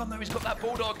that shotgun, though. He's got that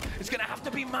Bulldog. It's going to have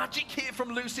to be magic here from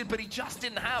Lucid, but he just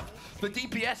didn't have the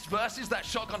DPS versus that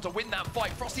shotgun to win that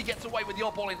fight. Frosty gets away with the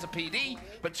oddball into PD,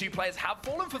 but 2 players have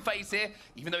fallen for FaZe here,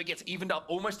 even though he gets evened up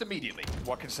almost immediately.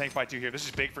 What can SnakeBite do here? This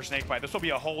is big for SnakeBite. This will be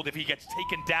a hold if he gets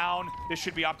taken down. This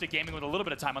should be Optic Gaming with a little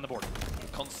bit of time on the board.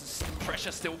 Constant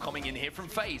pressure still coming in here from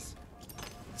FaZe.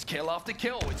 It's kill after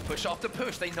kill, it's push after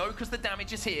push. They know because the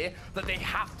damage is here that they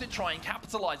have to try and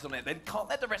capitalize on it. They can't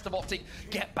let the rest of Optic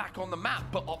get back on the map,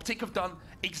 but Optic have done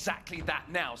exactly that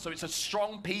now. So it's a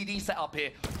strong PD setup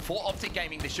here for Optic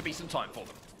Gaming. There should be some time for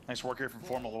them. Nice work here from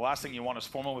Formal. The last thing you want is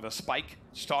Formal with a spike,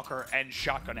 stalker, and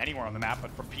shotgun anywhere on the map,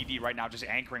 but from PD right now just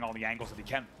anchoring all the angles that he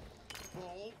can.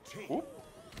 Oop.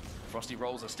 Frosty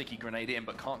rolls a sticky grenade in,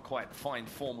 but can't quite find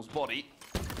Formal's body.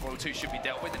 Royal 2 should be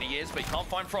dealt with, and he is, but he can't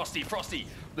find Frosty. Frosty,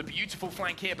 the beautiful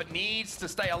flank here, but needs to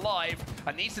stay alive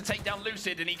and needs to take down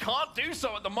Lucid, and he can't do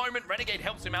so at the moment. Renegade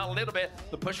helps him out a little bit.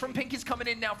 The push from Pink is coming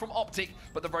in now from Optic,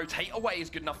 but the rotate away is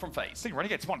good enough from FaZe. I think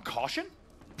Renegade spawned Caution.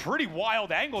 Pretty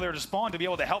wild angle there to spawn to be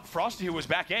able to help Frosty, who was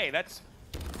back A. That's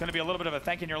going to be a little bit of a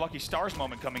thanking your lucky stars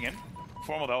moment coming in.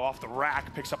 Formal, though, off the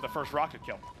rack, picks up the first rocket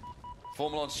kill.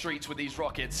 Formal on streets with these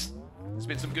rockets. There's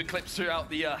been some good clips throughout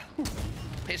the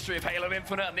history of Halo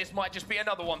Infinite, and this might just be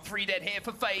another one. 3 dead here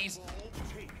for FaZe.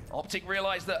 Optic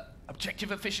realized that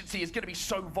objective efficiency is going to be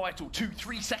so vital.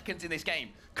 2-3 seconds in this game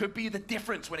could be the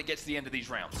difference when it gets to the end of these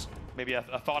rounds. Maybe a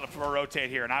thought for a rotate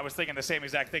here, and I was thinking the same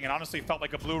exact thing, and honestly felt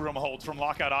like a blue room hold from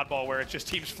Lockout Oddball, where it's just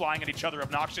teams flying at each other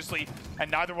obnoxiously,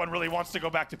 and neither one really wants to go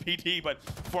back to PD, but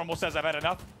Formal says, I've had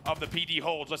enough of the PD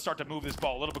holds. Let's start to move this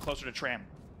ball a little bit closer to Tram.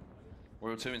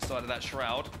 Royal 2 inside of that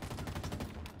shroud.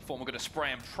 Formal going to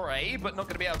spray and pray, but not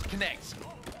going to be able to connect.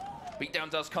 Beatdown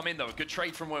does come in, though. A good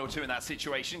trade from Royal 2 in that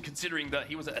situation, considering that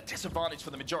he was at a disadvantage for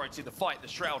the majority of the fight. The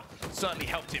shroud certainly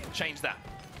helped him change that.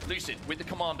 Lucid with the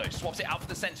commando, swaps it out for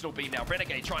the Sentinel beam now.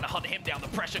 Renegade trying to hunt him down, the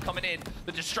pressure coming in.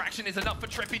 The distraction is enough for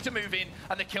TriPPPeY to move in,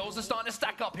 and the kills are starting to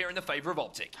stack up here in the favor of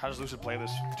Optic. How does Lucid play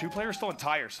this? 2 players still in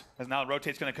tires, as now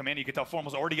Rotate's going to come in. You can tell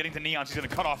Formal's already getting to Neons. He's going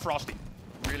to cut off Frosty.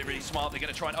 Really, really smart. They're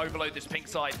going to try and overload this pink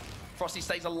side. Frosty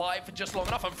stays alive for just long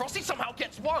enough, and Frosty somehow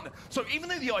gets one. So even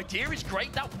though the idea is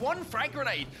great, that one frag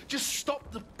grenade just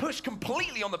stopped the push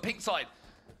completely on the pink side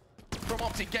from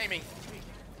Optic Gaming.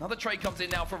 Another trade comes in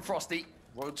now from Frosty.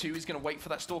 Royal 2 is going to wait for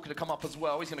that Stalker to come up as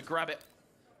well. He's going to grab it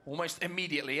almost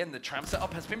immediately, and the tram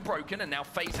setup has been broken, and now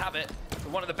FaZe have it.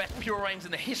 One of the best pure aims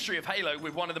in the history of Halo,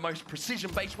 with one of the most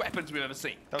precision-based weapons we've ever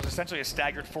seen. That was essentially a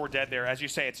staggered 4 dead there. As you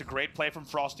say, it's a great play from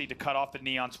Frosty to cut off the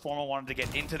Neons. Formal wanted to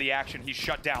get into the action. He's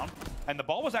shut down, and the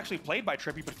ball was actually played by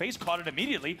TriPPPeY, but FaZe caught it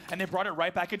immediately, and they brought it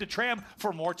right back into Tram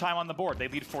for more time on the board. They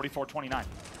lead 44-29.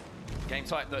 Game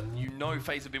type that you know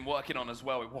FaZe have been working on as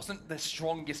well. It wasn't the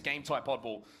strongest game type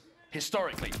oddball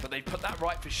historically, but they put that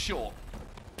right for sure.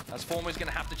 As Formal is going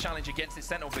to have to challenge against this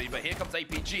Sentinel B, but here comes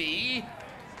APG.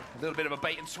 A little bit of a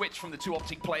bait and switch from the 2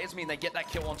 Optic players, mean they get that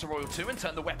kill onto Royal 2 and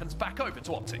turn the weapons back over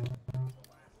to Optic.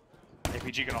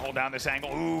 APG going to hold down this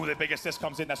angle. Ooh, the big assist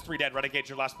comes in. That's 3 dead. Renegade's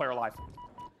your last player alive.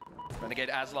 Renegade,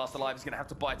 as last alive, is going to have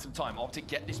to bide some time. Optic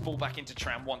get this ball back into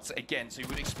Tram once again, so you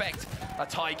would expect a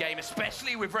tie game,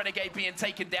 especially with Renegade being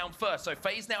taken down first. So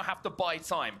FaZe now have to buy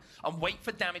time and wait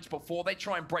for damage before they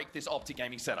try and break this Optic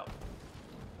gaming setup.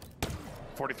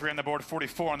 43 on the board,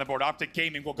 44 on the board. Optic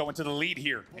Gaming will go into the lead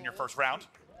here in your first round.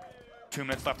 2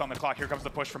 minutes left on the clock. Here comes the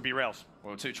push from B-Rails.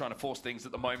 Well, two trying to force things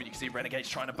at the moment. You can see Renegade's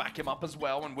trying to back him up as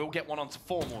well, and will get one onto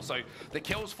Formal. So the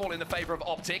kills fall in the favor of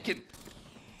Optic, and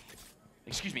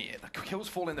excuse me, the kills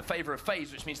fall in the favor of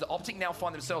FaZe, which means that Optic now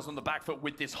find themselves on the back foot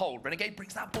with this hold. Renegade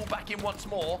brings that ball back in once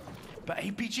more, but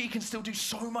APG can still do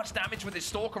so much damage with his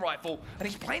Stalker rifle, and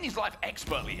he's playing his life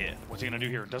expertly here. What's he gonna do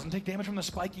here? Doesn't take damage from the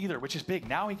spike either, which is big.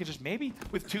 Now he can just maybe,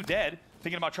 with 2 dead,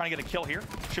 thinking about trying to get a kill here.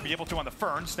 Should be able to on the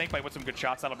Fern. SnakeBite with some good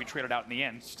shots. That'll be traded out in the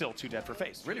end. Still 2 dead for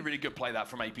FaZe. Really, really good play that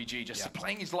from APG. Just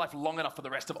playing his life long enough for the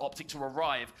rest of Optic to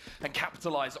arrive and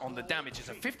capitalize on the damage. It's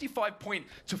a 55-point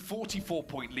to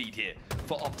 44-point lead here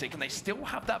for Optic, and they still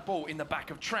have that ball in the back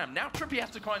of Tram. Now TriPPPeY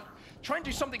has to try and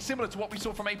do something similar to what we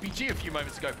saw from APG a few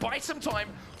moments ago. Buy some time,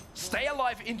 stay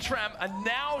alive in Tram, and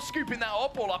now scooping that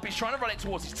op ball up. He's trying to run it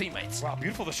towards his teammates. Wow,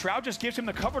 beautiful. The Shroud just gives him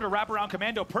the cover to wrap around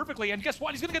Commando perfectly, and guess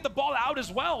what? He's gonna get the ball out as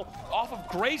well off of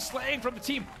great slaying from the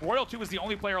team. Royal 2 is the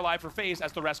only player alive for FaZe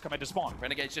as the rest come into spawn.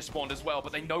 Renegade's just spawned as well,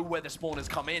 but they know where the spawners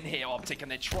come in here, Optic, and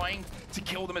they're trying to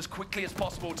kill them as quickly as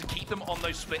possible to keep them on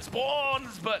those split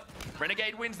spawns, but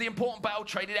Renegade wins the important battle,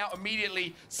 traded out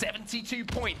immediately. 72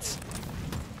 points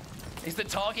is the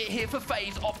target here for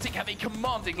FaZe. Optic have a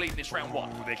commanding lead in this round 1.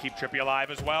 Ooh, they keep TriPPPeY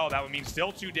alive as well. That would mean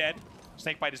still 2 dead.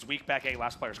 SnakeBite is weak back A.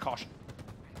 Last player's caution.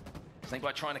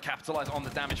 SnakeBite trying to capitalize on the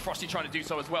damage. Frosty trying to do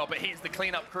so as well, but here's the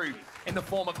cleanup crew in the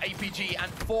form of APG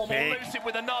and Formal. Lucid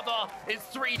with another. It's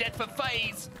 3 dead for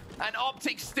FaZe, and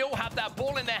Optic still have that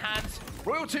ball in their hands.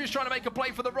 Royal 2's trying to make a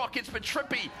play for the Rockets, but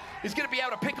TriPPPeY is going to be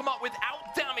able to pick them up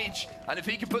without damage, and if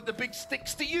he can put the big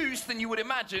sticks to use, then you would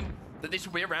imagine that this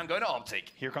will be a round going to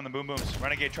Optic. Here come the Boom Booms.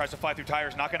 Renegade tries to fly through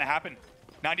tires. Not going to happen.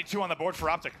 92 on the board for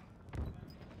Optic.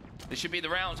 This should be the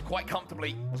round quite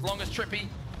comfortably, as long as TriPPPeY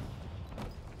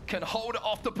can hold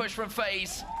off the push from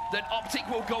FaZe, then Optic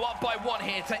will go up by 1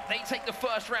 here. They take the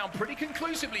first round pretty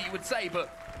conclusively, you would say,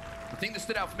 but the thing that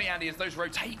stood out for me, Andy, is those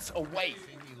rotates away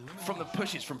from the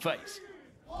pushes from FaZe.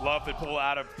 Love the pull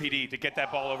out of PD to get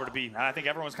that ball over to B. And I think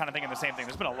everyone's kind of thinking the same thing.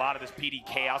 There's been a lot of this PD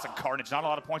chaos and carnage. Not a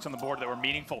lot of points on the board that were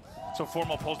meaningful. So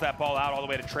Formal pulls that ball out all the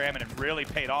way to Tram, and it really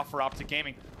paid off for Optic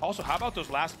Gaming. Also, how about those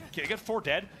last, they get 4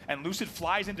 dead, and Lucid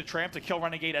flies into Tram to kill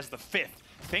Renegade as the 5th.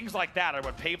 Things like that are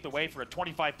what paved the way for a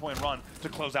 25-point run to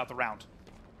close out the round.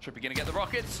 TriPPPeY gonna get the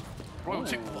Rockets. Royal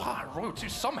 2, wow, Royal 2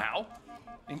 somehow,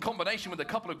 in combination with a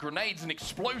couple of grenades and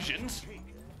explosions,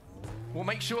 will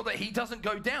make sure that he doesn't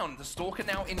go down. The Stalker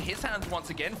now in his hands once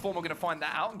again. Formal gonna find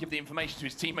that out and give the information to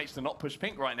his teammates to not push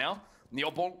pink right now. And the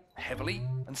oddball heavily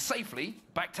and safely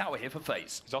back tower here for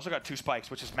FaZe. He's also got 2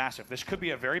 spikes, which is massive. This could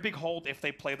be a very big hold if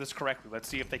they play this correctly. Let's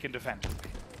see if they can defend.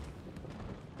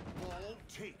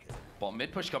 Bottom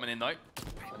mid push coming in though.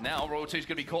 And now Royal 2's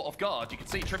gonna be caught off guard. You can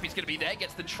see TriPPPeY's gonna be there,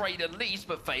 gets the trade at least,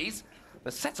 but FaZe,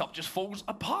 the setup just falls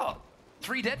apart.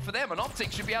 3 dead for them, and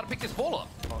Optic should be able to pick this ball up.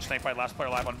 Oh, SnakeBite, last player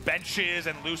alive on benches,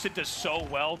 and Lucid does so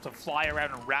well to fly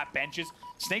around and wrap benches.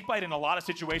 SnakeBite, in a lot of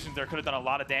situations, there could have done a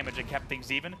lot of damage and kept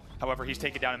things even. However, he's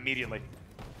taken down immediately.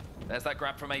 There's that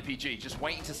grab from APG, just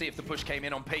waiting to see if the push came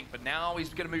in on pink, but now he's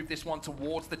going to move this one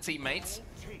towards the teammates.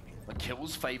 The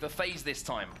kills favor FaZe this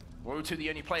time. Royal 2 the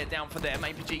only player down for them.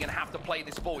 APG going to have to play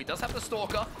this ball. He does have the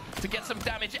Stalker to get some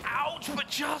damage out, but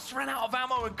just ran out of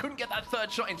ammo and couldn't get that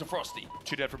 3rd shot into Frosty.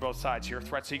 2 dead for both sides here.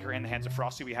 Threat Seeker in the hands of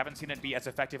Frosty. We haven't seen it be as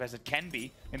effective as it can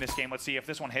be in this game. Let's see if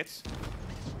this one hits.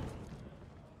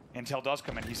 Intel does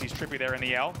come in. He sees TriPPPeY there in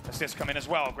the L. Assists come in as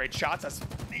well. Great shots. That's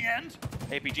the end.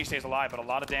 APG stays alive, but a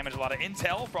lot of damage, a lot of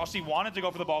intel. Frosty wanted to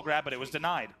go for the ball grab, but it was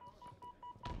denied.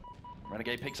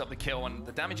 Renegade picks up the kill, and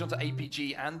the damage onto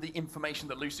APG and the information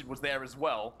that Lucid was there as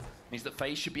well means that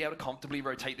FaZe should be able to comfortably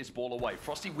rotate this ball away.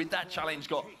 Frosty, with that challenge,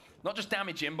 got not just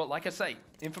damage in, but like I say,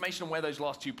 information on where those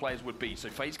last 2 players would be. So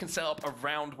FaZe can set up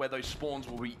around where those spawns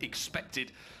will be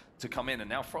expected to come in. And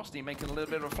now Frosty making a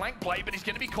little bit of a flank play, but he's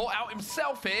going to be caught out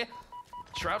himself here.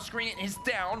 Shroud screen is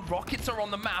down, Rockets are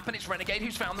on the map, and it's Renegade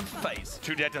who's found them for FaZe.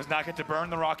 2 dead does not get to burn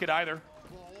the rocket either.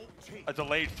 A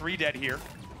delayed 3 dead here.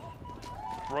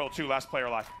 Royal 2, last player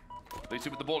alive. Lucid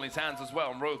with the ball in his hands as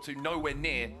well, and Royal 2 nowhere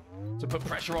near to put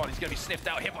pressure on. He's going to be sniffed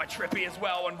out here by TriPPPeY as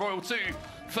well, and Royal 2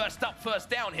 first up, first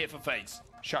down here for FaZe.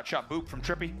 Shot boop from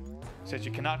TriPPPeY. Says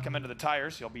you cannot come into the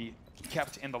tires. You'll be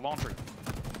kept in the laundry.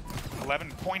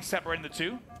 11 points separating the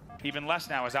 2. Even less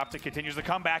now as Optic continues the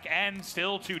comeback, and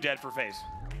still 2 dead for FaZe.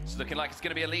 It's looking like it's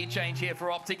going to be a lead change here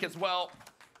for Optic as well.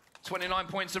 29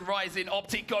 points and rising.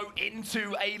 Optic go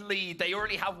into a lead. They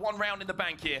already have 1 round in the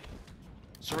bank here.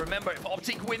 So remember, if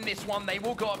Optic win this one, they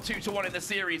will go up 2-1 in the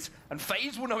series, and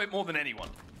FaZe will know it more than anyone.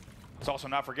 Let's also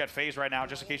not forget FaZe right now,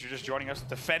 just in case you're just joining us,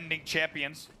 defending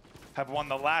champions, have won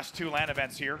the last 2 LAN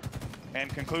events here,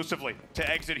 and conclusively. To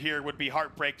exit here would be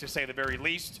heartbreak, to say the very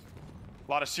least.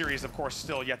 A lot of series, of course,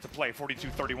 still yet to play,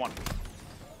 42-31.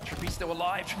 TriPPPeY still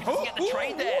alive. TriPPPeY doesn't get the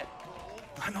trade there.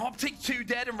 And Optic 2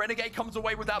 dead, and Renegade comes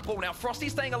away with that ball. Now, Frosty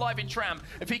staying alive in Tram.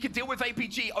 If he can deal with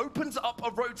APG, opens up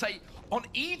a rotate on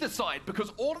either side,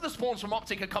 because all of the spawns from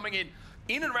Optic are coming in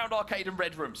and around Arcade and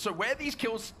Red Room. So where these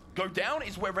kills go down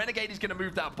is where Renegade is going to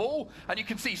move that ball. And you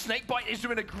can see SnakeBite is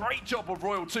doing a great job with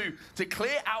Royal 2 to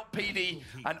clear out PD.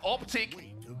 And Optic,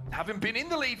 having been in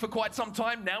the lead for quite some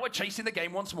time, now are chasing the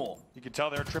game once more. You can tell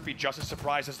there TriPPPeY just as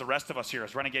surprised as the rest of us here,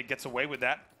 as Renegade gets away with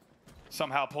that.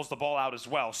 Somehow pulls the ball out as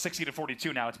well.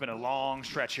 60-42 now. It's been a long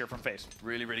stretch here from FaZe.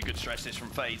 Really, really good stretch this from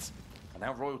FaZe. And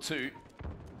now Royal 2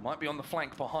 might be on the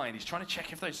flank behind. He's trying to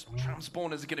check if those tram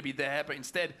spawners are going to be there, but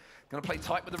instead going to play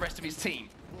tight with the rest of his team.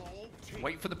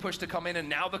 Wait for the push to come in, and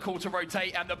now the call to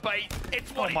rotate, and the bait.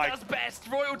 It's what he does best.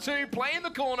 Royal 2 play in the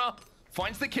corner,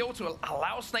 finds the kill to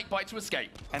allow SnakeBite to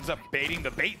escape. Ends up baiting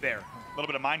the bait there. A little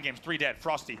bit of mind games. 3 dead.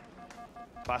 Frosty.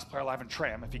 Last player alive in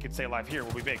Tram. If he could stay alive here,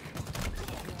 will be big.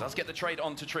 Does get the trade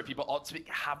onto TriPPPeY, but Optic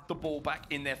have the ball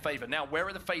back in their favor. Now, where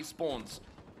are the FaZe spawns?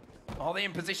 Are they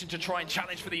in position to try and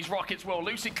challenge for these rockets? Well,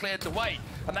 Lucid cleared the way,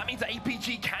 and that means that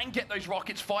APG can get those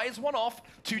rockets. Fires one off.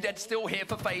 2 dead still here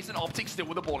for FaZe, and Optic still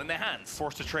with the ball in their hands.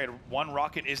 Forced to trade. 1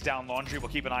 rocket is down Laundry. We'll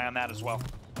keep an eye on that as well.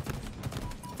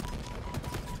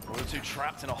 Royal 2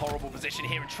 trapped in a horrible position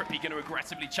here, and TriPPPeY going to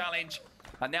aggressively challenge.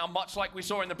 And now, much like we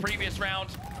saw in the previous round,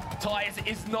 Tires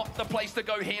is not the place to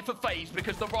go here for FaZe,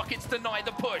 because the rockets deny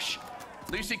the push.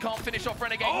 Lucid can't finish off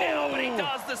Renegade now, but he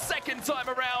does the second time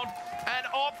around, and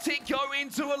Optic go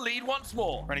into a lead once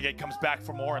more. Renegade comes back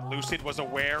for more, and Lucid was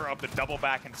aware of the double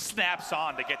back and snaps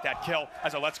on to get that kill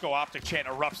as a Let's Go Optic chant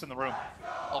erupts in the room.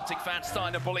 Optic fans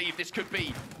starting to believe this could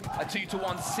be a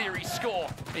 2-1 series score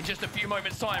in just a few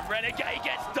moments' time. Renegade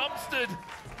gets dumpstered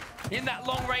in that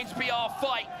long-range BR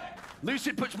fight.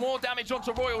 Lucid puts more damage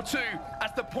onto Royal 2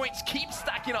 as the points keep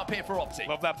stacking up here for Optic.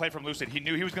 Love that play from Lucid. He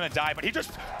knew he was going to die, but he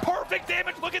just perfect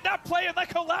damage. Look at that play and that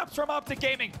collapse from Optic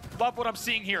Gaming. Love what I'm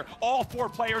seeing here. All 4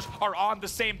 players are on the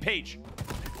same page.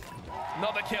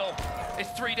 Another kill. It's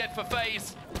 3 dead for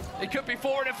FaZe. It could be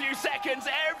 4 in a few seconds.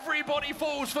 Everybody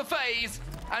falls for FaZe.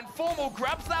 And Formal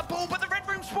grabs that ball, but the Red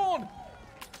Room spawn.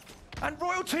 And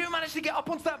Royal 2 managed to get up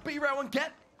onto that B-rail and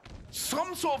get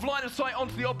some sort of line of sight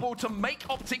onto the oddball to make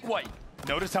Optic wait.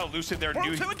 Notice how Lucid there knew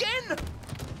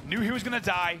he was going to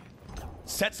die.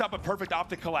 Sets up a perfect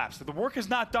Optic collapse. The work is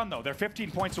not done, though. They're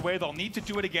 15 points away. They'll need to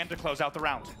do it again to close out the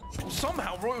round.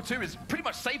 Somehow, Royal 2 has pretty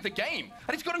much saved the game.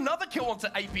 And he's got another kill onto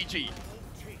APG.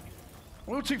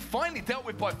 Royal 2 finally dealt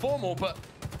with by Formal, but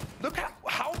look at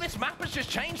how this map has just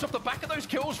changed off the back of those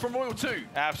kills from Royal 2.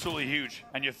 Absolutely huge.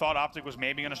 And you thought Optic was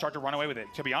maybe going to start to run away with it.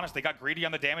 To be honest, they got greedy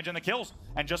on the damage and the kills.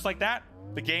 And just like that,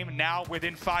 the game now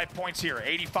within 5 points here,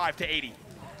 85-80.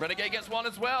 Renegade gets 1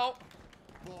 as well.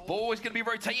 Ball is going to be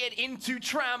rotated into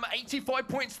Tram, 85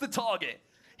 points to the target.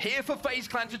 Here for FaZe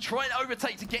Clan to try and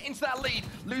overtake to get into that lead.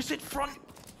 Lucid front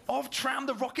of Tram,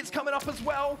 the rockets coming up as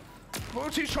well. Royal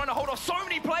 2's trying to hold off so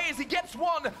many players. He gets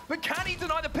 1, but can he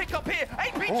deny the pickup here?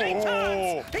 APG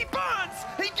turns, he burns,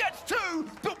 he gets 2,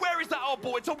 but where is that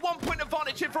oddball? It's a 1-point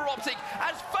advantage here for Optic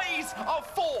as FaZe are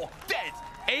 4 dead.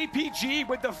 APG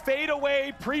with the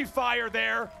fadeaway pre-fire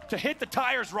there to hit the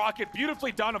Tires rocket.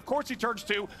 Beautifully done. Of course, he turns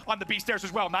 2 on the B stairs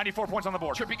as well. 94 points on the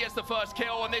board. TriPPPeY gets the first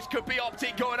kill, and this could be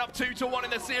Optic going up 2-1 in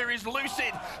the series.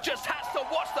 Lucid just has to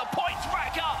watch the points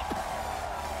rack up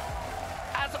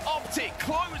as Optic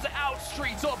close out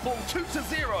Street's oddball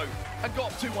 2-0 and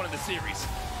got 2-1 in the series.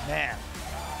 Man,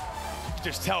 you can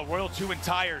just tell Royal 2 and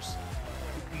Tires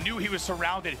knew he was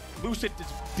surrounded. Lucid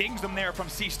just dings them there from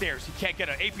C stairs. He can't get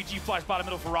it. APG flies bottom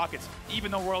middle for rockets. Even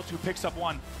though Royal 2 picks up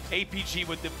 1, APG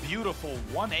with the beautiful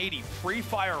 180 free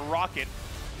fire rocket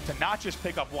to not just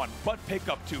pick up 1, but pick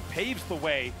up 2. Paves the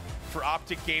way for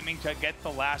Optic Gaming to get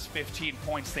the last 15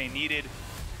 points they needed.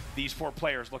 These 4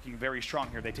 players looking very strong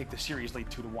here. They take the series lead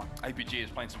 2-1. APG is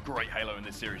playing some great Halo in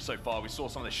this series so far. We saw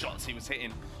some of the shots he was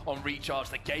hitting on recharge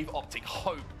that gave Optic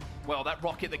hope. Well, that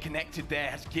rocket that connected there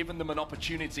has given them an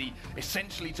opportunity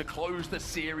essentially to close the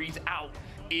series out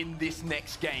in this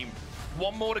next game.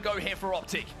 1 more to go here for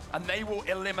Optic, and they will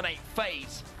eliminate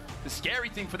FaZe. The scary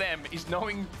thing for them is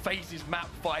knowing FaZe's map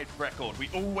 5 record. We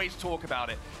always talk about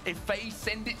it. If FaZe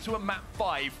send it to a map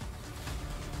 5,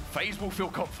 FaZe will feel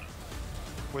confident.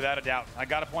 Without a doubt. I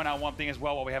got to point out one thing as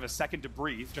well while we have a second to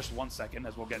breathe, just 1 second,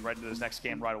 as we'll get right into this next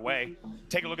game right away.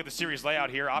 Take a look at the series layout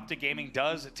here. Optic Gaming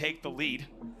does take the lead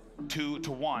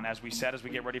 2-1, as we said, as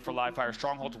we get ready for live fire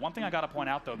strongholds. One thing I got to point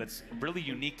out, though, that's really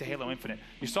unique to Halo Infinite.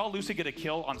 You saw Lucid get a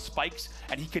kill on Spikes,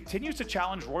 and he continues to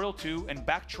challenge Royal 2 and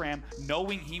back Tram,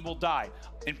 knowing he will die.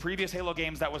 In previous Halo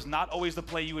games, that was not always the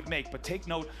play you would make, but take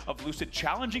note of Lucid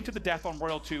challenging to the death on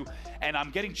Royal 2, and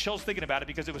I'm getting chills thinking about it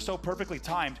because it was so perfectly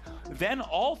timed. Then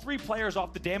all 3 players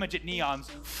off the damage at Neons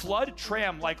flood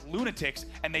Tram like lunatics,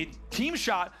 and they team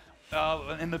shot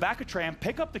in the back of Tram,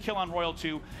 pick up the kill on Royal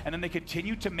 2, and then they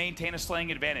continue to maintain a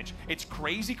slaying advantage. It's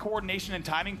crazy coordination and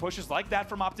timing pushes like that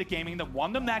from Optic Gaming that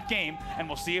won them that game, and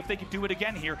we'll see if they can do it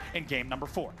again here in game number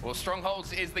 4. Well,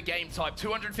 Strongholds is the game type.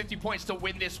 250 points to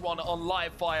win this one on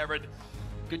live fire, and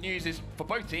good news is for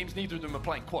both teams, neither of them are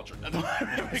playing Quadrant at the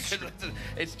moment because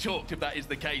it's chalked if that is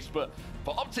the case. But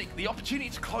for Optic, the opportunity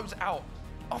to close out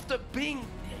after being,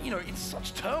 you know, in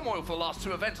such turmoil for the last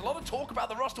 2 events, a lot of talk about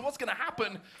the roster, what's going to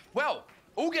happen. Well,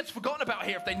 all gets forgotten about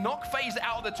here if they knock FaZe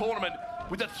out of the tournament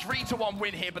with a 3-1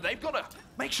 win here, but they've got to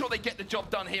make sure they get the job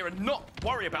done here and not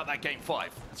worry about that game 5.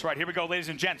 That's right, here we go, ladies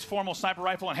and gents. Formal sniper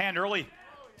rifle in hand early.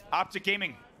 Optic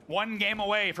Gaming, 1 game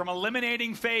away from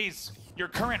eliminating FaZe, your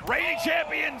current reigning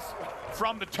champions,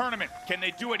 from the tournament. Can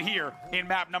they do it here in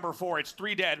map number 4? It's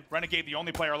 3 dead. Renegade, the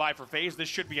only player alive for FaZe. This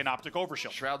should be an Optic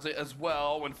overshield. Shrouds it as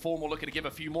well, and Formal looking to give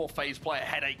a few more FaZe player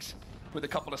headaches with a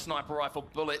couple of sniper rifle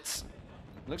bullets.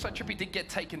 Looks like TriPPPeY did get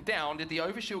taken down. Did the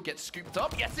overshield get scooped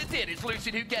up? Yes, it did. It's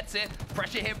Lucid who gets it.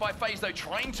 Pressure here by FaZe, though,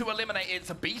 trying to eliminate it. It's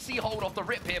a BC hold off the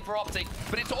rip here for Optic,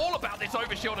 but it's all about this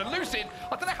overshield, and Lucid,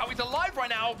 I don't know how he's alive right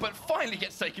now, but finally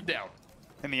gets taken down.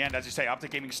 In the end, as you say, Optic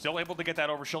Gaming still able to get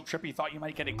that overshield. TriPPPeY thought you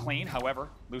might get it clean. However,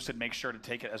 Lucid makes sure to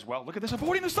take it as well. Look at this,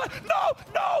 avoiding the slide. No,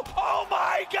 no, oh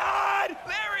my God!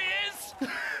 There he is!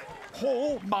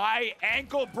 Oh my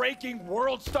ankle-breaking,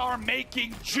 world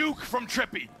star-making juke from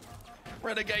TriPPPeY.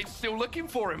 Renegade's still looking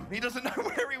for him. He doesn't know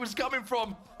where he was coming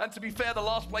from. And to be fair, the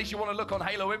last place you want to look on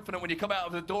Halo Infinite when you come out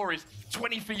of the door is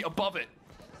 20 feet above it.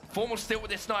 Formal still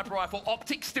with this sniper rifle.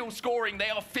 Optic still scoring.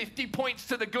 They are 50 points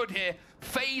to the good here.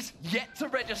 FaZe yet to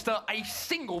register a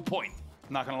single point.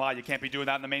 Not gonna lie, you can't be doing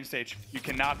that in the main stage. You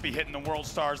cannot be hitting the world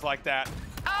stars like that.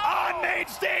 Oh! On main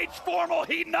stage, Formal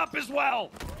heating up as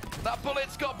well. That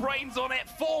bullet's got brains on it.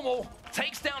 Formal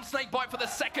takes down SnakeBite for the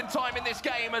 2nd time in this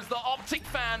game as the Optic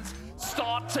fans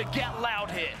start to get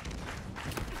loud here.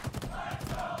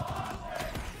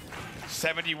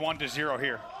 71-0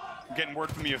 here. I'm getting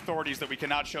word from the authorities that we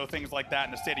cannot show things like that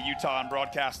in the state of Utah on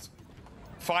broadcast.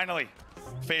 Finally,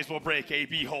 FaZe will break a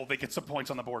B hold. They get some points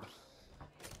on the board.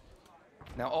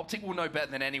 Now, Optic will know better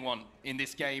than anyone in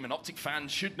this game, and Optic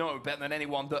fans should know better than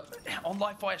anyone that on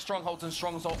live fire strongholds and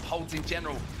strongholds in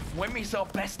general, when we see our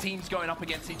best teams going up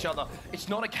against each other, it's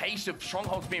not a case of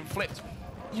strongholds being flipped,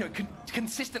 you know,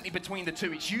 consistently between the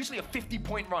two. It's usually a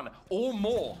 50-point run or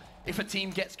more if a team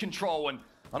gets control, and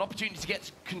an opportunity to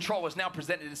get control has now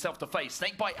presented itself to FaZe.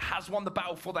 SnakeBite has won the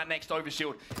battle for that next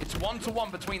overshield. It's 1-1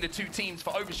 between the 2 teams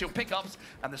for overshield pickups,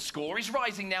 and the score is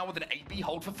rising now with an AB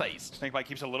hold for FaZe. SnakeBite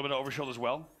keeps a little bit of overshield as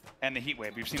well, and the heat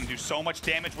wave. We've seen him do so much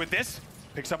damage with this.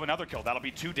 Picks up another kill. That'll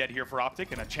be 2 dead here for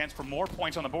Optic, and a chance for more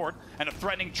points on the board, and a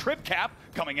threatening trip cap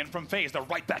coming in from FaZe. They're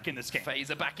right back in this game. FaZe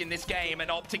are back in this game,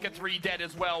 and Optic are 3 dead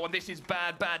as well, and this is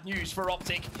bad, bad news for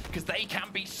Optic, because they can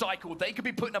be cycled. They could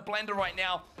be put in a blender right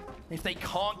now if they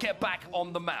can't get back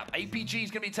on the map. APG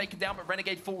is going to be taken down, but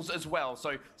Renegade falls as well.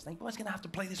 So SnakeBite's going to have to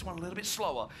play this one a little bit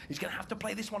slower. He's going to have to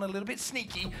play this one a little bit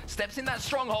sneaky. Steps in that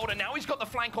stronghold, and now he's got the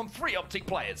flank on 3 Optic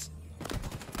players.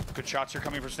 Good shots here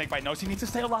coming from SnakeBite. Knows he needs to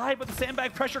stay alive, but the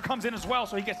sandbag pressure comes in as well,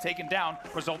 so he gets taken down,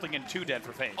 resulting in 2 dead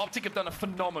for FaZe. Optic have done a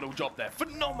phenomenal job there.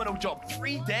 Phenomenal job.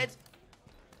 3 dead.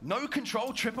 No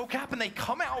control, triple cap, and they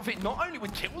come out of it not only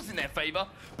with kills in their favor,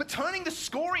 but turning the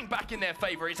scoring back in their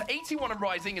favor. It's 81 and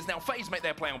rising as now FaZe make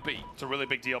their play on B. It's a really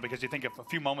big deal because you think if a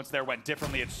few moments there went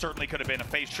differently, it certainly could have been a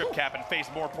FaZe trip cap and FaZe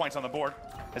more points on the board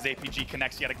as APG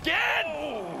connects yet again.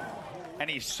 Oh. And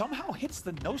he somehow hits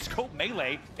the no-scope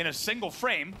melee in a single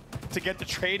frame to get the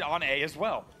trade on A as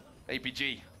well.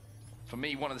 APG, for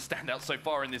me, one of the standouts so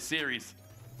far in this series.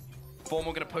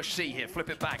 Formal going to push C here, flip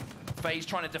it back. FaZe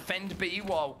trying to defend B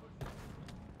while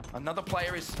another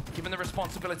player is given the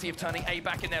responsibility of turning A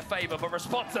back in their favor, but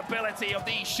responsibility of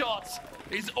these shots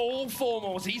is all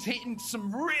Formal's. He's hitting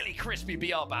some really crispy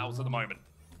BR battles at the moment.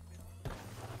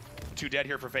 two dead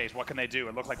here for FaZe. What can they do?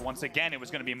 It looked like once again it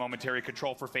was going to be momentary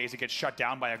control for FaZe. It gets shut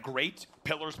down by a great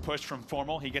pillars push from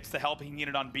Formal. He gets the help he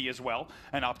needed on B as well,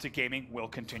 and Optic Gaming will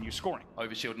continue scoring.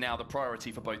 Overshield now the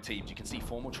priority for both teams. You can see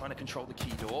Formal trying to control the key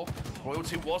door. Royal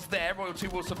 2 was there. Royal 2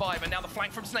 will survive, and now the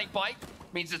flank from SnakeBite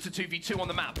means it's a 2v2 on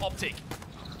the map. Optic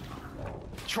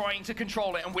trying to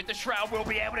control it, and with the Shroud will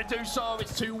be able to do so.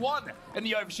 It's 2-1 in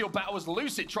the Overshield battle as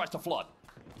Lucid tries to flood.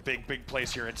 Big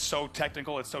place here. It's so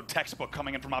technical, it's so textbook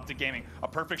coming in from Optic Gaming. A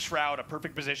perfect Shroud, a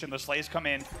perfect position. The Slays come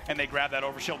in and they grab that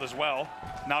Overshield as well.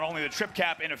 Not only the trip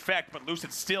cap in effect, but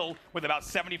Lucid still with about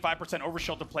 75%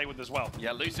 Overshield to play with as well.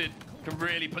 Yeah, Lucid can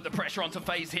really put the pressure onto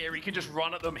FaZe here. He can just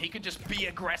run at them. He can just be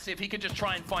aggressive. He can just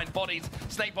try and find bodies.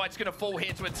 SnakeBite's going to fall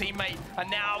here to a teammate, and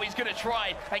now he's going to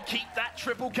try and keep that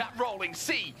triple cap rolling.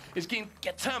 C is going to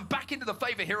get turned back into the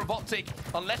favor here of Optic,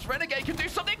 unless Renegade can do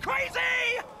something crazy!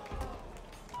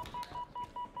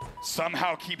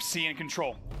 Somehow keep C in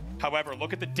control. However,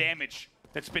 look at the damage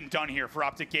that's been done here for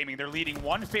Optic Gaming. They're leading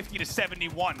 150 to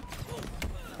 71.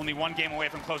 Only one game away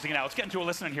from closing it out. Let's get into a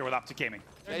listen in here with Optic Gaming.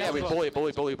 Yeah, we bully.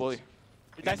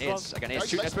 I got nades. Watch on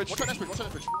S bridge.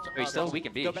 Wait, still we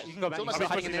can be. You can go back. Still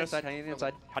Hiding in the inside, hiding in the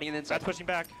inside, hiding in the inside. That's pushing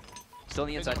back. Still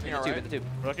in the inside, in the tube.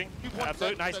 Looking.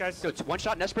 Absolute. Nice, guys. So it's one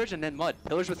shot nest bridge and then mud.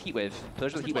 Pillars with heat wave.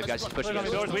 Pillars with heat wave, guys. Push Pillars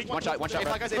me. on me. One shot, Hey,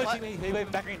 fly, guys, hey, fly.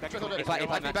 Back green.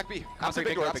 Back B. Absolute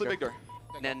big door.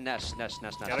 And then nest. Yeah,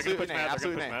 they're gonna push Matt.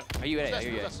 Absolute They're gonna push Matt. Are you at?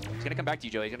 He's gonna come back to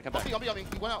you, Joey. He's gonna come back. On me.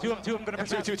 He went out. Two, I'm gonna push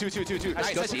Two.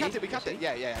 Nice, Nice, go we kept it.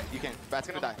 Yeah. You can. Matt's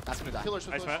gonna die. Killers.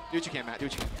 Nice, Matt. Do what you can, Matt. Do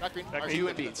what you can. Back green. Back You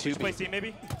and B. Two Play B. C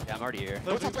maybe? Yeah, I'm already here.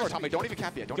 Go top tower, Tommy. Don't even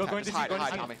cap yet. Don't Go cap. into Just C, go into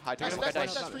hide, C. Tommy. Hide.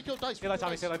 That's 3 kill dice. Stay alive,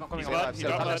 Tommy. Stay alive. I'm coming Stay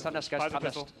up. alive. Top nest, guys. Five Top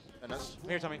pistol. nest.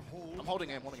 Here, Tommy. I'm holding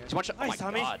him. It's one shot. Oh my Nice,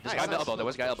 Tommy. god. This Nice. guy on the elbow. There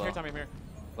was a guy elbow. Here, Tommy. I'm here.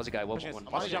 Was a guy. One. Push it.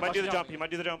 One. He might do the jump. He might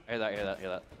do the jump. Hear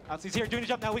that. He's here doing the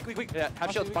jump now. Weak. Yeah,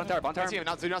 have shields. Bottom tower. Can't see him.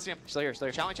 Do not see him. Still here.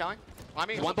 Challenge. I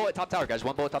mean, One bullet top tower, guys.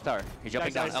 One bullet top tower. He's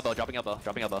jumping down. Nice. Elbow. Dropping elbow.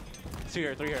 2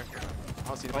 here, 3 here. I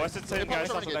don't see Oh, that's the same,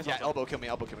 guys. Yeah, elbow kill me.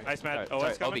 Nice, Matt. Alright, Oh,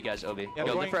 it's OB, coming. guys. OB. Yeah, Yo,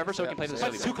 we're live forever so we yeah, can play for the so-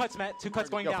 Sobe. 2 cuts, Matt. 2 cuts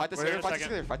going Yo, down. fight this We're here together. in a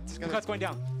second. Fight this 2 together. cuts going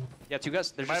down. Yeah, 2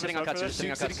 guys. They're Might just sitting on have a cuts. smoke They're just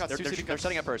sitting on for this. cuts. Two city They're cuts.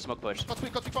 setting up for a smoke push.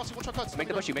 Cuts, Frosty. One shot cuts. Make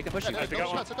the pushy. Make the pushy. I got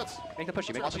one. Make the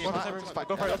pushy. Make the Cuts. pushy.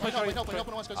 Go for it. Let's push Help.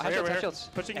 right. I have Here, shields. here. Have shields.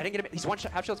 Pushing. I didn't get him. He's one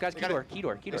shot. Have shields, guys. Key door. Key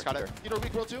door. He's got it. Get a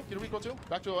weak roll 2.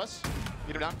 Back to OS.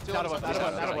 Get him down. Out of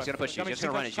one. He's gonna push you. He's just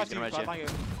gonna run at you. He's gonna run at you.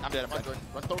 I'm dead.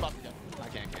 Run throw off again. I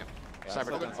can't.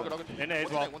 Cyber. Cyber. In A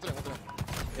as well. One's in.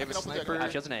 They have a sniper.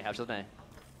 Have shields in A. Have shields in A.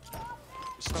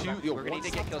 Yo, We're gonna need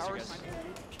to get kills here, guys.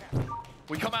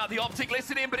 We come out of the Optic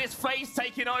listening, but it's FaZe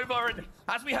taking over, and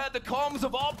as we heard the comms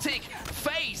of Optic,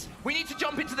 FaZe, we need to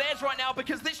jump into theirs right now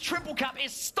because this triple cap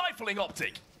is stifling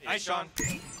Optic. Nice, Sean.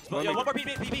 Yo, one more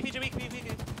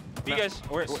PJ, B, guys.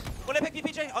 Where? One pick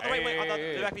PJ on the right way, on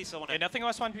the back piece, still one. Yeah, nothing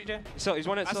else one, PJ. So he's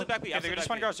one at. Absolute back piece. Yeah, they're gonna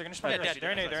spawn girls. They're gonna spawn girls.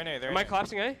 They're in A. They're in A. Am I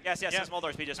collapsing A? Yes, small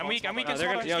doors, PJ. I'm weak. I'm weak. They're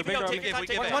Small gonna, doors. big door. Take it, take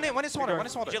it. One is smaller. One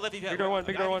is smaller. PJ, live, Big door one.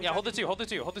 Big door one. Yeah, hold the two. Hold the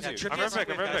two. Hold the two. I'm right back.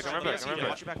 I'm right back.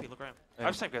 Watch your back piece, look around.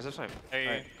 I'm safe, guys. I'm safe.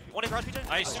 Hey. One across, PJ.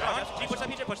 Nice. Can you push that,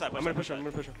 PJ? Push that. I'm gonna push him. I'm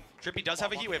gonna push him. Trippy does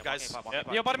have a heat wave, guys.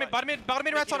 Yo, bottom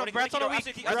mid, rats on a weak.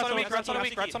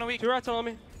 Rats on a weak. 2 rats on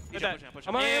me.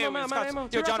 I'm on ammo.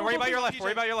 Yo, John, worry about your left.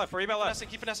 Worry about your left.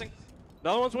 Keep finessing. The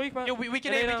other one's weak, man. Yo, we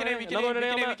can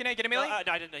A. Get a melee.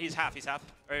 No, I didn't. He's half.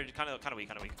 Or kind of weak.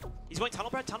 He's going tunnel,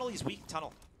 Brad. Tunnel. He's weak.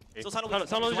 Tunnel. Still tunnel.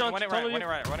 Tunnel, John. One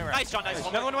right. Nice, John. Nice.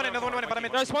 Another one. Bottom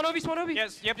mid. Nice. One OB.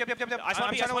 Yes. Yep. I'm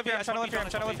trying to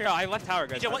live here. I left tower,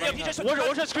 guys. PJ,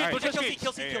 One shot screen.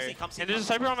 Kill C. Come C. And there's a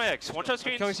sniper on my X. One shot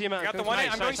screen. Going C, man. I got the one.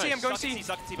 I'm going C. I'm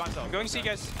going C,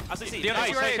 guys.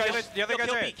 The other guy's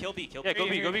right. Kill B. Yeah, go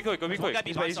B quick.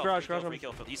 He's garage.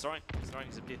 He's throwing.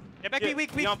 He's beat. Yeah, back B,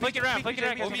 weak. Flank it around.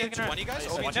 OB 20, guys.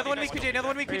 Another one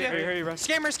weak, PJ. Here,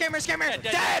 Scammer.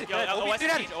 Dead!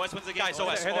 OS wins the guys.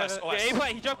 OS. Yeah,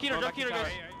 he jumped keeter,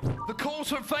 guys. The calls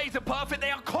from FaZe are perfect.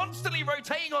 They are constantly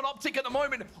rotating on Optic at the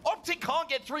moment. Optic can't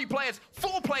get 3 players,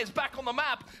 4 players back on the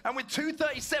map, and with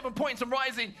 237 points and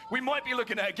rising, we might be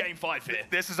looking at a game 5 here.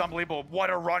 This is unbelievable.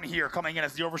 What a run here coming in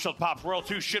as the Overshield pops. Royal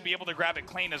 2 should be able to grab it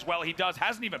clean as well. He does.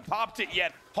 Hasn't even popped it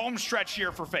yet. Home stretch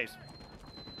here for FaZe.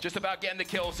 Just about getting the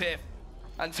kills here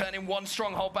and turning one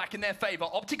stronghold back in their favor.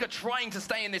 Optic are trying to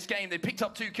stay in this game. They picked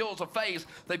up 2 kills of FaZe.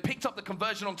 They picked up the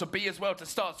conversion onto B as well to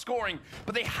start scoring,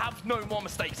 but they have no more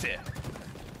mistakes here.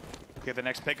 Get the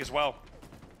next pick as well.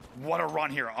 What a run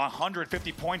here.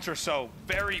 150 points or so.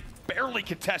 Very barely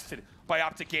contested by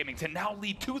Optic Gaming to now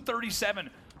lead 237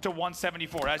 to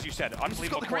 174. As you said,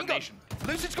 unbelievable coordination.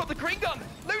 Lucid's got the green gun.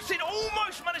 Lucid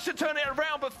almost managed to turn it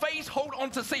around, but FaZe hold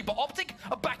on to C. But Optic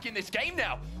are back in this game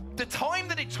now. The time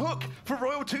that it took for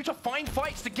Royal 2 to find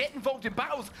fights, to get involved in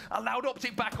battles, allowed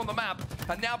Optic back on the map.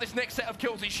 And now this next set of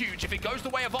kills is huge. If it goes the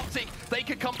way of Optic, they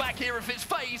could come back here. If it's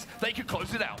FaZe, they could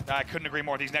close it out. I couldn't agree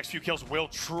more. These next few kills will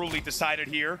truly decide it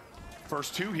here.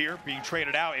 First two here being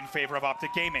traded out in favor of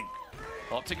Optic Gaming.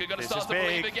 Optic are going to start to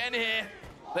believe again here.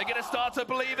 They're going to start to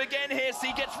believe again here.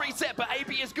 C gets reset, but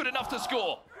AB is good enough to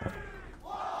score.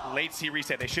 Late C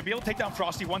reset. They should be able to take down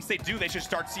Frosty. Once they do, they should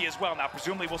start C as well. Now,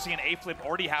 presumably, we'll see an A flip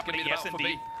already happening. Yes,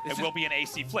 indeed. It will be an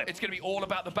AC flip. It's going to be all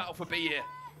about the battle for B here.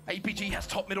 APG has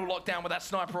top middle lockdown with that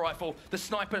sniper rifle. The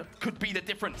sniper could be the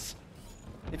difference.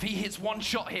 If he hits one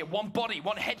shot here, one body,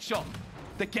 one headshot,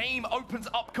 the game opens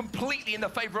up completely in the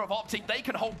favor of Optic. They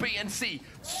can hold B and C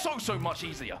so much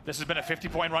easier. This has been a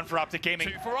 50-point run for Optic Gaming.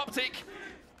 2 for Optic.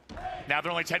 Now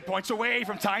they're only 10 points away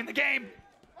from tying the game.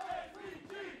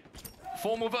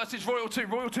 Formal versus Royal 2.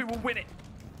 Royal 2 will win it.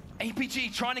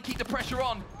 APG trying to keep the pressure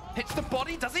on. Hits the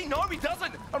body. Does he? No, he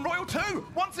doesn't. And Royal 2,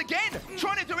 once again,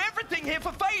 trying to do everything here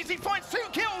for FaZe. He finds 2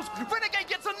 kills. Renegade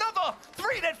gets another.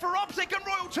 3 dead for Optic, and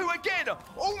Royal 2 again,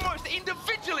 almost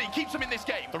individually keeps him in this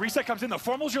game. The reset comes in. The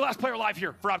Formal's your last player alive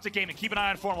here for Optic Gaming. Keep an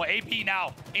eye on Formal. AP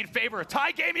now in favor.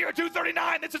 Tie game here at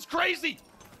 239. This is crazy.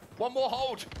 One more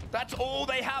hold. That's all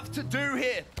they have to do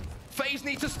here. FaZe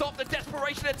need to stop the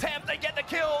desperation attempt. They get the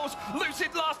kills.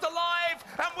 Lucid last alive,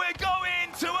 and we're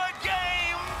going to a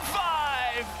game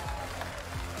 5.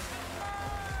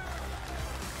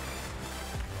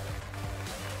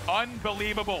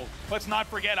 Unbelievable. Let's not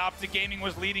forget Optic Gaming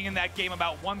was leading in that game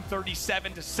about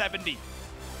 137-70.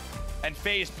 And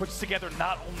FaZe puts together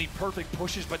not only perfect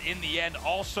pushes, but in the end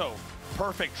also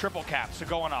perfect triple caps to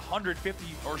go on a 150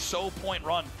 or so point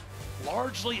run,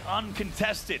 largely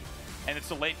uncontested. And it's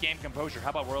the late game composure. How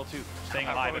about Royal 2 staying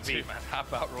alive at B? How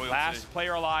about Royal 2? Last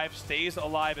player alive, stays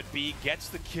alive at B, gets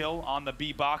the kill on the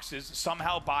B boxes,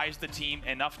 somehow buys the team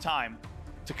enough time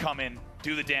to come in,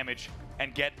 do the damage,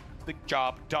 and get the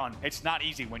job done. It's not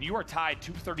easy. When you are tied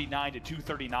 239 to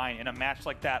 239 in a match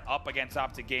like that up against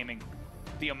Optic Gaming,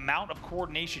 the amount of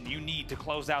coordination you need to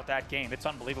close out that game, it's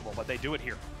unbelievable, but they do it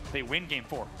here. They win game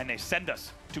 4, and they send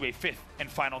us to a 5th and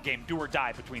final game, do or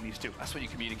die between these two. That's when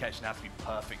your communication has to be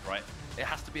perfect, right? It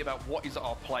has to be about what is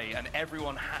our play, and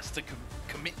everyone has to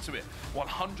commit to it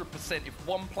 100%. If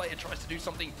one player tries to do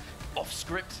something off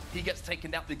script, he gets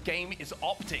taken down. The game is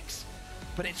Optics,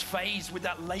 but it's FaZe with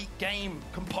that late game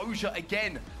composure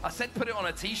again. I said put it on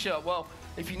a t-shirt. Well,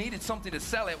 if you needed something to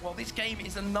sell it, well, this game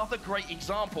is another great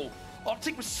example.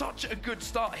 Optic was such a good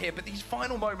start here, but these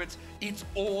final moments, it's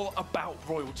all about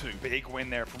Royal 2. Big win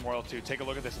there from Royal 2. Take a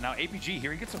look at this. Now APG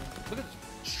here, he gets a look at this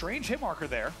strange hit marker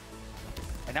there.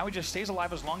 And now he just stays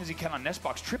alive as long as he can on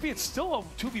Nestbox. TriPPPeY, it's still a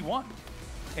 2v1.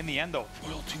 In the end though,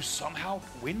 Royal 2 somehow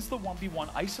wins the 1v1,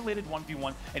 isolated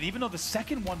 1v1, and even though the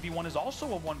second 1v1 is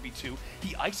also a 1v2,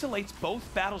 he isolates both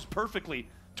battles perfectly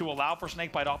to allow for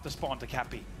SnakeBite off the spawn to cap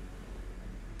B.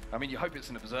 I mean, you hope it's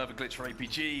an observer glitch for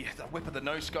APG. The whip of the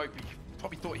no-scope, he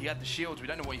probably thought he had the shields. We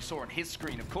don't know what he saw on his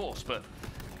screen, of course, but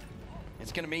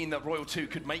it's going to mean that Royal 2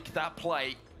 could make that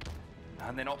play,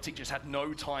 and then Optic just had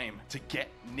no time to get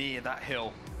near that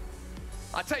hill.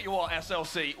 I tell you what,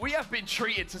 SLC, we have been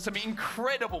treated to some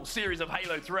incredible series of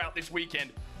Halo throughout this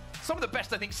weekend. Some of the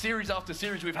best, I think, series after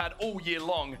series we've had all year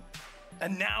long.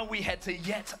 And now we head to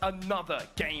yet another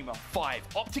game 5.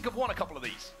 Optic have won a couple of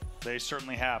these. They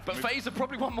certainly have. But FaZe have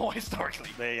probably won more historically.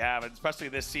 They have, especially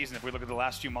this season if we look at the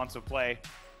last few months of play.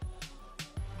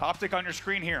 Optic on your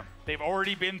screen here. They've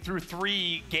already been through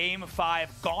 3 Game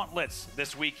 5 gauntlets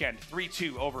this weekend.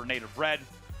 3-2 over Native Red.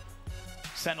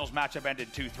 Sentinels matchup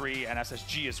ended 2-3, and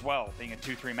SSG as well, being a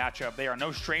 2-3 matchup. They are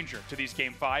no stranger to these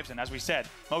Game 5s, and as we said,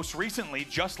 most recently,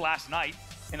 just last night,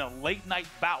 in a late night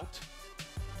bout,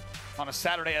 on a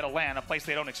Saturday at a LAN, a place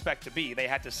they don't expect to be, they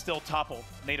had to still topple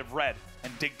Native Red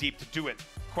and dig deep to do it.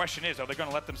 Question is, are they going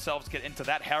to let themselves get into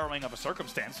that harrowing of a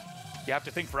circumstance? You have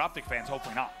to think for Optic fans,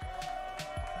 hopefully not.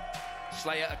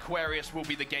 Slayer Aquarius will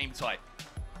be the game type.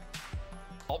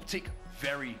 Optic,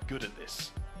 very good at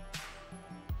this.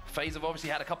 FaZe have obviously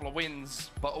had a couple of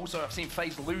wins, but also I've seen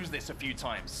FaZe lose this a few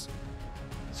times.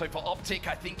 So for Optic,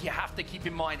 I think you have to keep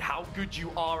in mind how good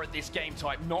you are at this game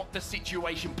type, not the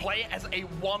situation. Play it as a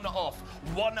one-off,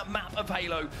 one map of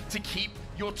Halo to keep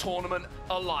your tournament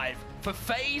alive. For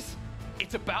FaZe,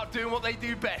 it's about doing what they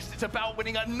do best. It's about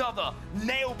winning another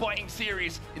nail-biting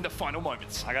series in the final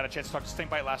moments. I got a chance to talk to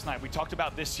SnakeBite last night. We talked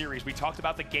about this series. We talked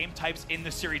about the game types in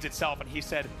the series itself, and he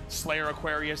said, Slayer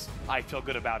Aquarius, I feel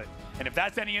good about it. And if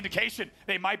that's any indication,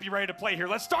 they might be ready to play here.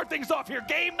 Let's start things off here.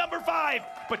 Game number 5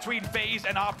 between FaZe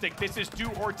and Optic. This is do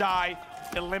or die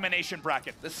elimination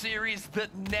bracket. The series that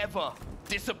never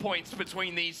disappoints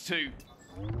between these two.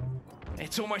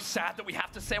 It's almost sad that we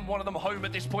have to send one of them home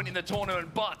at this point in the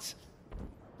tournament, but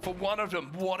for one of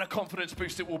them, what a confidence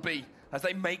boost it will be as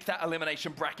they make that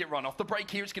elimination bracket run. Off the break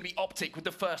here, it's going to be Optic with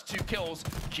the first 2 kills.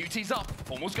 QT's up,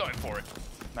 Formal's going for it.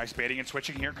 Nice baiting and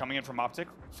switching here, coming in from Optic.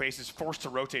 FaZe is forced to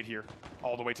rotate here,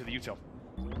 all the way to the util.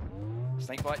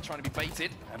 SnakeBite trying to be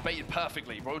baited, and baited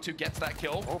perfectly. Royal 2 gets that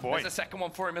kill. Oh boy. There's a second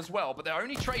one for him as well, but they're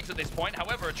only trades at this point.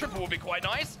 However, a triple will be quite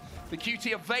nice. The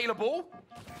QT available,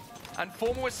 and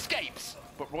Formal escapes,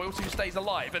 but Royal 2 stays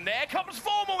alive. And there comes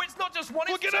Formal, it's not just one,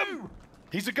 it's 2! Look at him!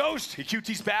 He's a ghost. He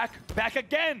QT's back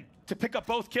again to pick up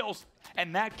both kills.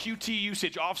 And that QT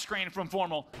usage off screen from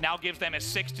Formal now gives them a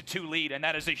 6-2 lead. And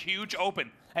that is a huge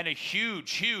open and a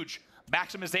huge, huge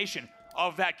maximization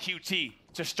of that QT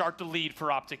to start the lead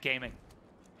for Optic Gaming.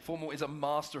 Formal is a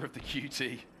master of the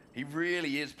QT. He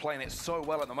really is playing it so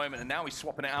well at the moment, and now he's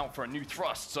swapping it out for a new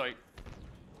thrust. So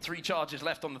 3 charges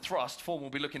left on the thrust. Formal will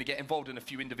be looking to get involved in a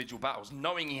few individual battles,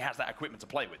 knowing he has that equipment to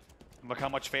play with. Look how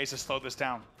much FaZe has slowed this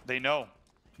down. They know.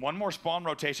 One more spawn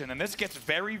rotation, and this gets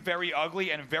very, very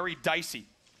ugly and very dicey.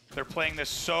 They're playing this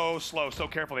so slow, so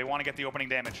careful. They want to get the opening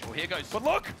damage. Well, here goes. But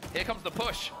look! Here comes the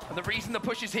push. And the reason the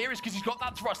push is here is because he's got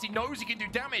that thrust. He knows he can do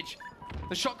damage.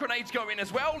 The shot grenades go in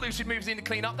as well. Lucid moves in to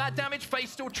clean up that damage. FaZe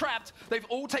still trapped. They've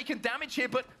all taken damage here,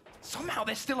 but somehow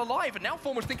they're still alive. And now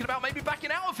Formal's thinking about maybe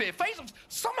backing out of here. FaZe have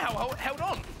somehow held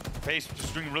on. FaZe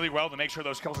just doing really well to make sure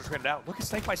those kills are traded out. Look at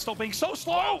SnakeBite still being so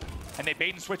slow! And they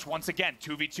bait and switch once again.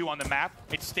 2v2 on the map.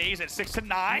 It stays at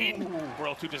 6-9.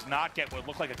 Royal 2 does not get what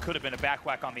looked like it could have been a back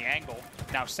whack on the angle.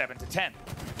 Now 7-10.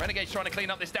 Renegade's trying to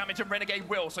clean up this damage, and Renegade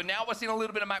will. So now we're seeing a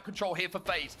little bit of map control here for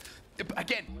FaZe.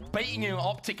 Again, baiting in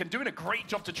Optic and doing a great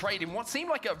job to trade in what seemed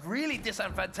like a really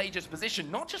disadvantageous position,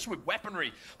 not just with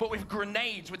weaponry, but with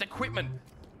grenades, with equipment.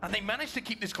 And they managed to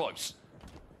keep this close.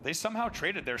 They somehow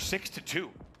traded their 6-2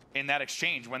 in that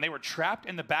exchange when they were trapped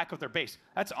in the back of their base.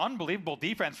 That's unbelievable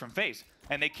defense from FaZe.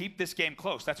 And they keep this game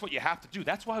close. That's what you have to do.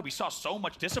 That's why we saw so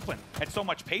much discipline and so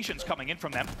much patience coming in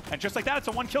from them. And just like that, it's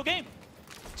a 1-kill game.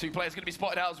 2 players going to be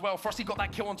spotted out as well. Frosty got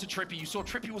that kill onto TriPPPeY. You saw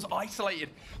TriPPPeY was isolated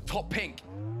top pink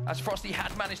as Frosty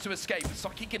had managed to escape.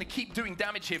 Psyche going to keep doing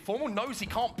damage here. Formal knows he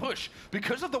can't push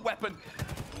because of the weapon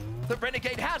that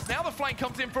Renegade has. Now the flank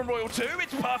comes in from Royal 2.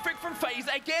 It's perfect from FaZe.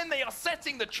 Again, they are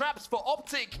setting the traps for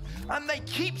Optic, and they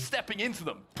keep stepping into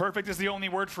them. Perfect is the only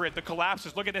word for it. The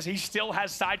collapses. Look at this. He still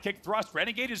has sidekick thrust.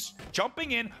 Renegade is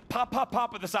jumping in. Pop, pop,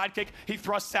 pop with the sidekick. He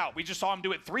thrusts out. We just saw him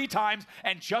do it 3 times,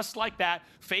 and just like that,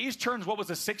 FaZe turns what was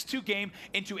a 6-2 game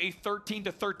into a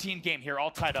 13-13 game here,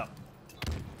 all tied up.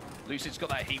 Lucid's got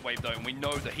that heat wave though, and we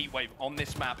know the heat wave on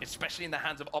this map, especially in the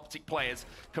hands of Optic players,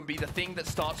 can be the thing that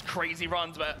starts crazy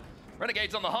runs, but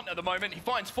Renegade's on the hunt at the moment. He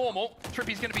finds Formal.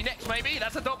 TriPPPeY's going to be next maybe.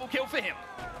 That's a double kill for him.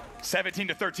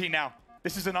 17-13 now.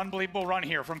 This is an unbelievable run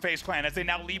here from FaZe Clan as they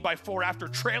now lead by 4 after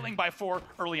trailing by 4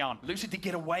 early on. Lucid did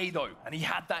get away though, and he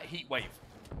had that heat wave.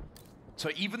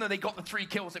 So even though they got the 3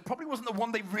 kills, it probably wasn't the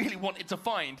one they really wanted to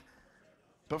find.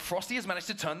 But Frosty has managed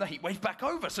to turn the heat wave back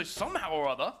over. So somehow or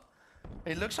other,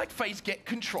 it looks like FaZe get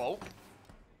control,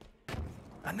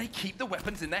 and they keep the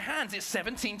weapons in their hands. It's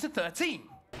 17-13.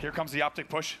 Here comes the Optic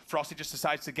push. Frosty just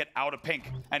decides to get out of pink.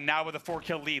 And now with a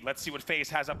 4-kill lead, let's see what FaZe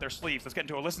has up their sleeves. Let's get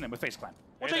into a listen-in with FaZe Clan.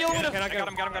 Got him.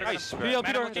 Nice. 2-0,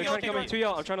 Peter. They're trying to kill me.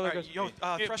 2-0. I'm trying to look. Yo,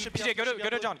 Fresh should be PJ, go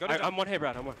to John. I'm 1 hit,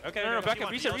 Brad. I'm 1. Okay, no, back up.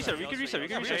 Reset. We can reset.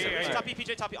 Top P,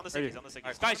 PJ, top P on the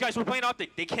Siggies. Guys, we're playing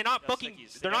Optic. They cannot fucking.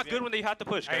 They're not good when they have to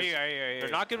push, guys. They're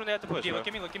not good when they have to push. Look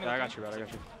at me. I got you, Brad. I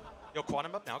got you. Yo,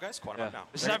 quantum up now, guys. Quantum up now.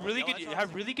 This have really good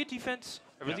defense.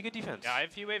 Yeah, I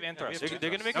have wave and thrust. They're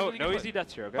gonna make no easy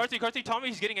deaths here, okay? Carthy, Tommy,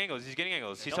 he's getting angles.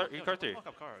 He's Carthy.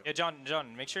 Yeah,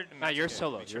 John, make sure. Nah, you're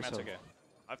solo. You're solo. Okay.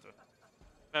 I have to.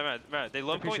 Matt, they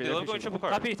love going triple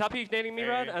car. Top P nading me,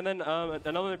 Rod, and then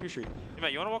another P-street. Hey,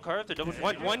 Matt, you wanna walk hard to double?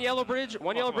 One yellow bridge,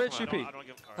 2P.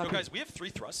 Yo, guys, we have 3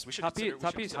 thrusts. We should Top P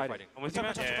is hiding. I'm with you,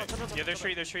 Matt. Yeah, they're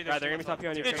straight. They're gonna be top P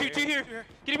on you. Yeah, 2 here.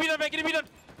 Get him beat on.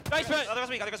 Nice, Matt. Other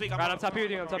guy's weak. Brad, I'm top P with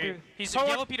you. I'm top P. He's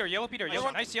yellow Peter.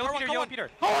 Nice, yellow Peter.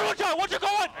 Oh, watch out, go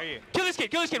on! Kill this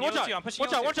kid, watch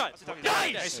out.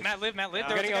 Nice! Matt live. I'm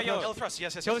getting out Yellow thrust,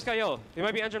 yes. Kill this guy yellow. He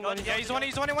might be engine running. Yeah, he's one.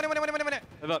 He'll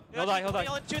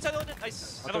die.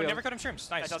 Nice. No, never cut him shrooms.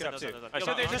 Nice, good up too.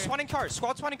 So they're just spawning cars.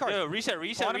 Squad spawning cars. Yo, reset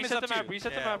the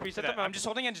map. I'm just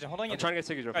holding engine. I'm trying to get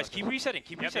Siggies real fast. Guys, keep resetting.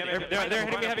 They're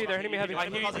hitting me heavy. I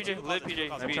hear you, PJ. Live,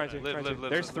 PJ. I'm trying to.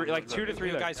 There's 2 to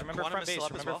 3 there. Guys, remember front base.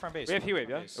 We have heat wave,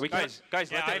 yeah? Guys,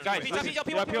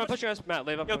 P1 pushing us. Matt,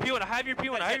 lave up. Yo, P1, I have your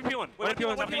P1. P1.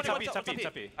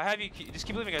 I have you. Just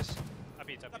keep living, guys.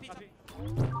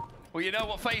 Well, you know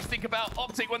what FaZe think about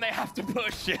Optic when they have to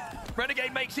push.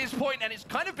 Renegade makes his point, and it's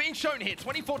kind of being shown here.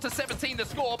 24-17 the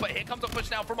score, but here comes a push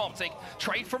now from Optic.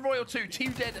 Trade from Royal 2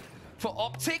 dead for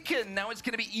Optic, and now it's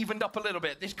going to be evened up a little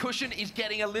bit. This cushion is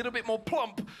getting a little bit more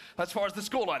plump as far as the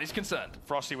scoreline is concerned.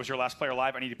 Frosty was your last player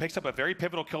alive, and he picks up a very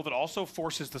pivotal kill that also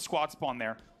forces the squad spawn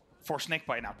there for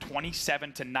SnakeBite now,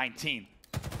 27-19.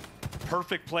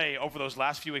 Perfect play over those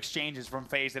last few exchanges from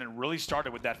FaZe, and it really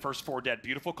started with that first 4 dead.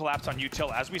 Beautiful collapse on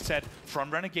util, as we said, from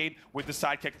Renegade with the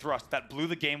sidekick thrust. That blew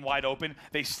the game wide open.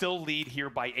 They still lead here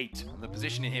by 8. The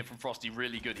positioning here from Frosty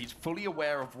really good. He's fully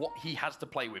aware of what he has to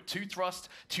play with. 2 thrusts,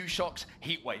 2 shocks,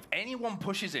 heat wave. Anyone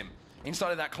pushes him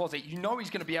inside of that closet, you know he's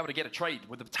going to be able to get a trade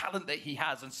with the talent that he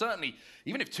has. And certainly,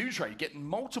 even if 2 trade, getting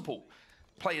multiple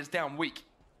players down weak.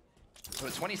 So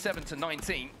it's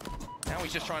 27-19. Now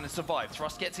he's just trying to survive.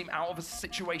 Thrust gets him out of a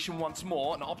situation once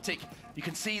more. And Optic, you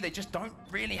can see they just don't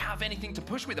really have anything to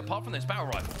push with apart from those battle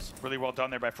rifles. Really well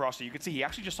done there by Frosty. You can see he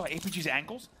actually just saw APG's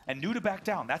ankles and knew to back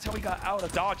down. That's how he got out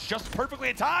of dodge just perfectly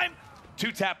in time.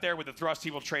 2-tap there with the thrust.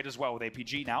 He will trade as well with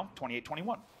APG now,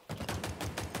 28-21.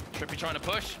 TriPPPeY trying to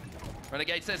push.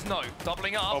 Renegade says no.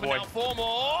 Doubling up, oh, and boy. now 4 more.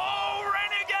 Oh,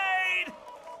 Renegade!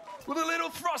 With a little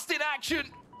thrust in action.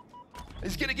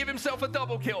 He's going to give himself a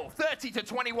double kill.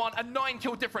 30-21, a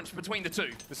 9-kill difference between the 2.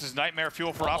 This is nightmare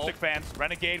fuel for Optic fans.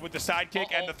 Renegade with the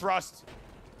sidekick and the thrust.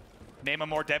 Name a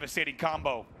more devastating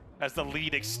combo as the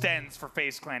lead extends for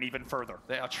FaZe Clan even further.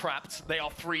 They are trapped. They are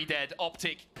 3 dead.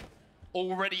 Optic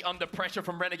already under pressure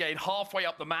from Renegade, halfway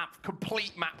up the map.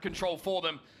 Complete map control for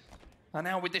them. And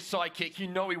now with this sidekick, you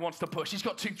know he wants to push. He's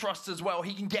got 2 thrusts as well.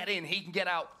 He can get in. He can get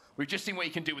out. We've just seen what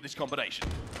he can do with this combination.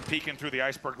 Peeking through the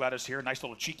iceberg lattice here. Nice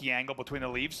little cheeky angle between the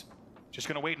leaves. Just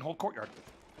going to wait and hold courtyard.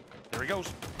 There he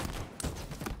goes.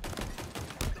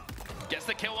 Gets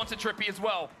the kill onto TriPPPeY as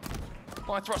well.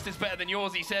 My thrust is better than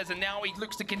yours, he says, and now he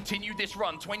looks to continue this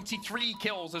run. 23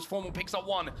 kills as Formal picks up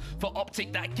 1 for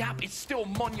Optic. That gap is still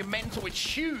monumental. It's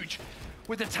huge.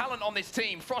 With the talent on this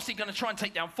team, Frosty going to try and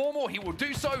take down 4 more. He will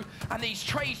do so, and these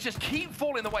trades just keep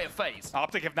falling the way of FaZe.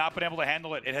 Optic have not been able to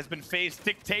handle it. It has been FaZe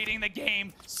dictating the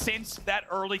game since that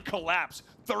early collapse.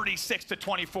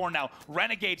 36-24 now.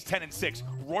 Renegade's 10-6,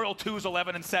 Royal 2's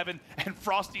 11-7, and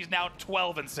Frosty's now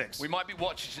 12-6. We might be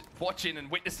watching and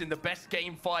witnessing the best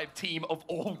Game 5 team of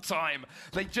all time.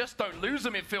 They just don't lose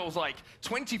them, it feels like.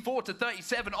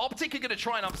 24-37. Optic are going to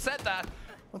try and upset that.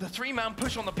 With a 3-man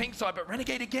push on the pink side, but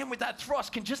Renegade again with that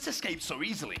thrust can just escape so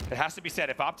easily. It has to be said,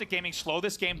 if Optic Gaming slow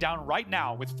this game down right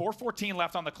now with 4:14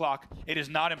 left on the clock, it is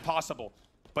not impossible,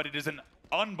 but it is an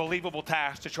unbelievable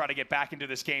task to try to get back into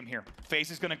this game here.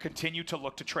 FaZe is going to continue to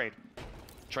look to trade.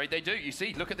 Trade they do, you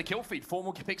see, look at the kill feed.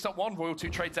 Formal picks up 1, Royal 2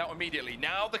 trades out immediately.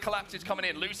 Now the collapse is coming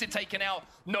in. Lucid taken out,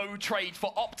 no trade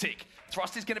for Optic.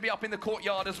 Thrust is going to be up in the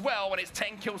courtyard as well, and it's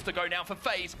 10 kills to go now for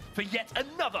FaZe for yet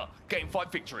another Game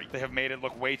 5 victory. They have made it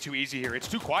look way too easy here. It's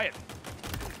too quiet.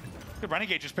 The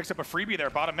Renegade just picks up a freebie there,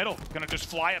 bottom middle. Going to just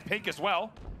fly at pink as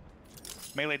well.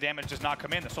 Melee damage does not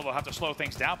come in, so they'll have to slow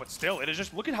things down, but still, it is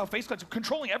just, look at how FaZe Clan's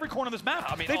controlling every corner of this map.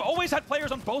 I mean, they've always had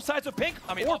players on both sides of pink,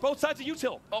 or both sides of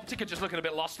util. Optic are just looking a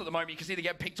bit lost at the moment. You can see they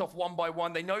get picked off 1 by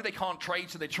 1. They know they can't trade,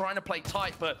 so they're trying to play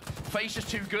tight, but FaZe just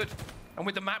too good. And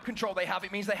with the map control they have,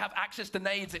 it means they have access to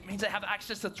nades, it means they have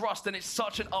access to thrust, and it's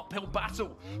such an uphill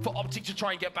battle for Optic to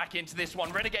try and get back into this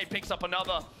one. Renegade picks up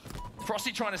another.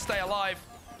 Frosty trying to stay alive.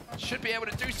 Should be able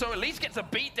to do so, at least gets a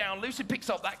beat down. Lucid picks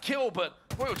up that kill, but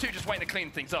Royal 2 just waiting to clean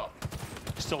things up.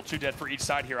 Still 2 dead for each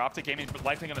side here. Optic Gaming is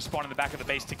likely going to spawn in the back of the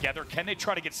base together. Can they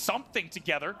try to get something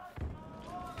together?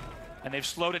 And they've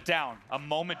slowed it down. A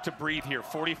moment to breathe here,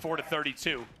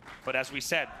 44-32. But as we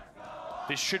said,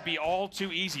 this should be all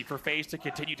too easy for FaZe to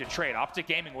continue to trade. Optic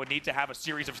Gaming would need to have a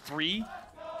series of 3,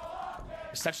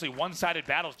 essentially one-sided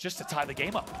battles just to tie the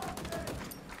game up.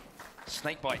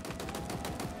 SnakeBite.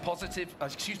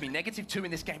 -2 in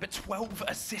this game, but 12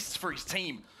 assists for his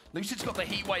team. Lucid's got the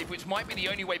heat wave, which might be the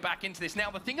only way back into this.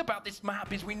 Now, the thing about this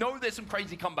map is we know there's some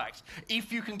crazy comebacks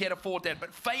if you can get a 4 dead,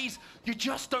 but FaZe, you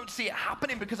just don't see it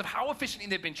happening because of how efficiently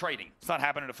they've been trading. It's not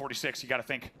happening at 46, you got to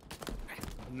think.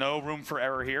 No room for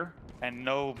error here, and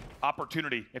no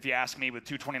opportunity, if you ask me, with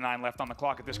 2:29 left on the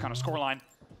clock at this kind of scoreline.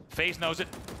 FaZe knows it,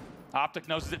 Optic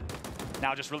knows it.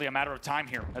 Now just really a matter of time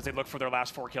here as they look for their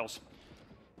last 4 kills.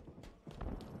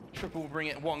 TriPPPeY will bring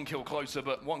it 1 kill closer,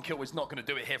 but 1 kill is not going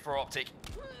to do it here for Optic.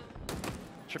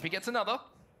 TriPPPeY gets another.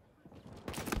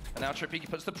 And now TriPPPeY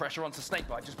puts the pressure onto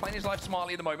SnakeBite, just playing his life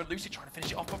smartly at the moment. Lucid trying to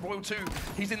finish it off, but Royal 2,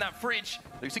 he's in that fridge.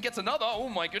 Lucid gets another. Oh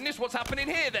my goodness, what's happening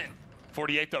here then?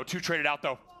 48 though, 2 traded out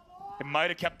though. It might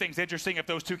have kept things interesting if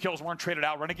those 2 kills weren't traded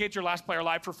out. Renegade's your last player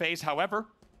alive for FaZe, however,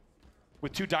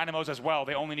 with 2 Dynamos as well.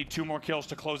 They only need 2 more kills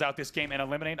to close out this game and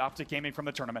eliminate Optic Gaming from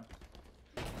the tournament.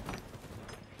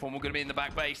 Formal going to be in the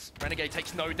back base. Renegade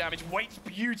takes no damage, waits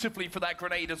beautifully for that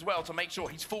grenade as well to make sure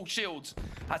he's full shields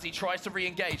as he tries to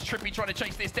re-engage. TriPPPeY trying to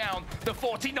chase this down. The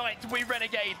 49th with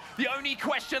Renegade. The only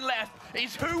question left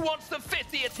is who wants the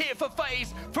 50th here for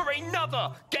FaZe for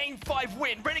another Game 5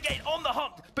 win. Renegade on the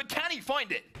hunt, but can he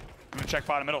find it? I'm going to check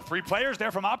bottom middle. 3 players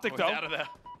there from Optic, though. Out of there.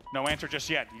 No answer just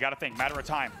yet. You got to think. Matter of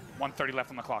time. 1:30 left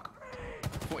on the clock.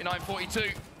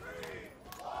 49-42.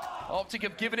 Optic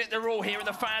have given it their all here, and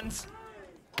the fans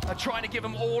are trying to give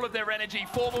him all of their energy.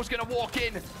 Formal's going to walk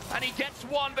in, and he gets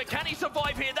one, but can he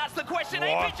survive here? That's the question. What?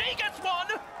 APG gets one!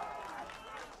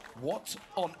 What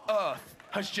on earth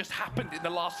has just happened in the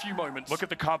last few moments? Look at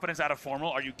the confidence out of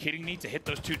Formal. Are you kidding me? To hit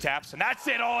those 2 taps, and that's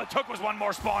it. All it took was 1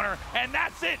 more spawner, and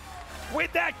that's it.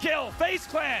 With that kill, FaZe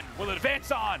Clan will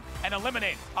advance on and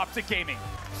eliminate Optic Gaming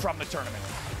from the tournament.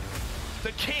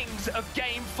 The kings of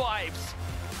Game 5s.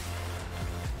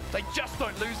 They just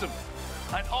don't lose them.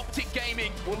 And Optic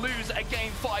Gaming will lose a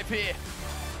Game 5 here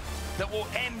that will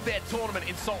end their tournament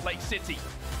in Salt Lake City.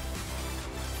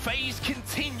 FaZe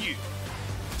continue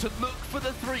to look for the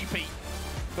 3-peat.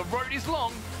 The road is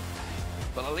long,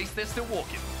 but at least they're still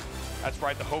walking. That's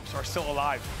right, the hopes are still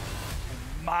alive.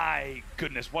 My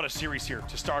goodness, what a series here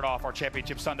to start off our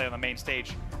Championship Sunday on the main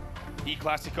stage.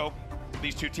 E-Clasico,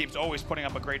 these 2 teams always putting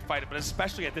up a great fight, but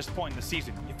especially at this point in the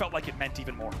season, it felt like it meant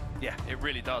even more. Yeah, it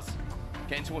really does.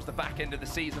 Getting towards the back end of the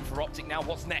season for Optic now,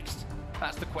 what's next?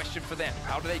 That's the question for them.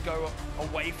 How do they go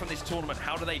away from this tournament?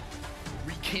 How do they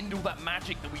rekindle that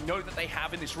magic that we know that they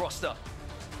have in this roster?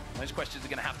 Those questions are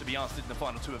going to have to be answered in the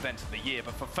final 2 events of the year.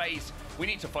 But for FaZe, we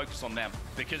need to focus on them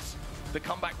because the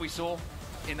comeback we saw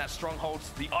in that Strongholds,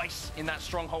 the ice in that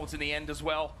Strongholds in the end as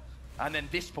well, and then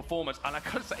this performance, and I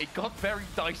gotta say, it got very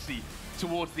dicey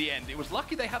towards the end. It was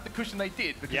lucky they had the cushion they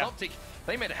did because Optic,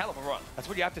 they made a hell of a run. That's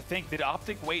what you have to think. Did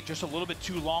Optic wait just a little bit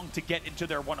too long to get into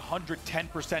their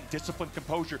 110% disciplined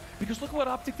composure? Because look what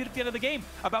Optic did at the end of the game.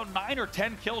 About 9 or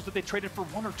 10 kills that they traded for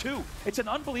 1 or 2. It's an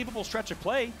unbelievable stretch of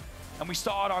play, and we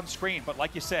saw it on screen. But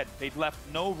like you said, they'd left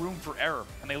no room for error,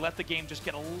 and they let the game just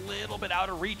get a little bit out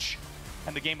of reach,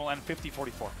 and the game will end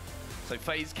 50-44. So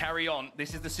FaZe carry on.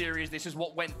 This is the series. This is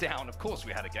what went down. Of course,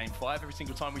 we had a Game 5. Every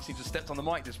single time we seem to have stepped on the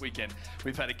mic this weekend,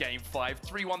 we've had a Game 5.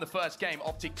 3-1 the first game.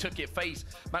 Optic took it. FaZe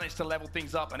managed to level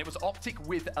things up, and it was Optic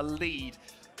with a lead.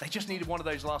 They just needed one of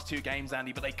those last 2 games,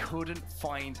 Andy, but they couldn't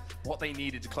find what they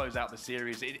needed to close out the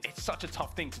series. It's such a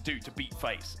tough thing to do to beat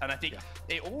FaZe, and I think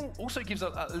it also gives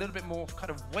a little bit more kind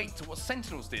of weight to what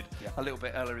Sentinels did a little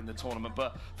bit earlier in the tournament.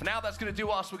 But for now, that's going to do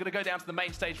us. We're going to go down to the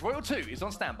main stage. Royal 2 is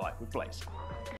on standby with Blaze.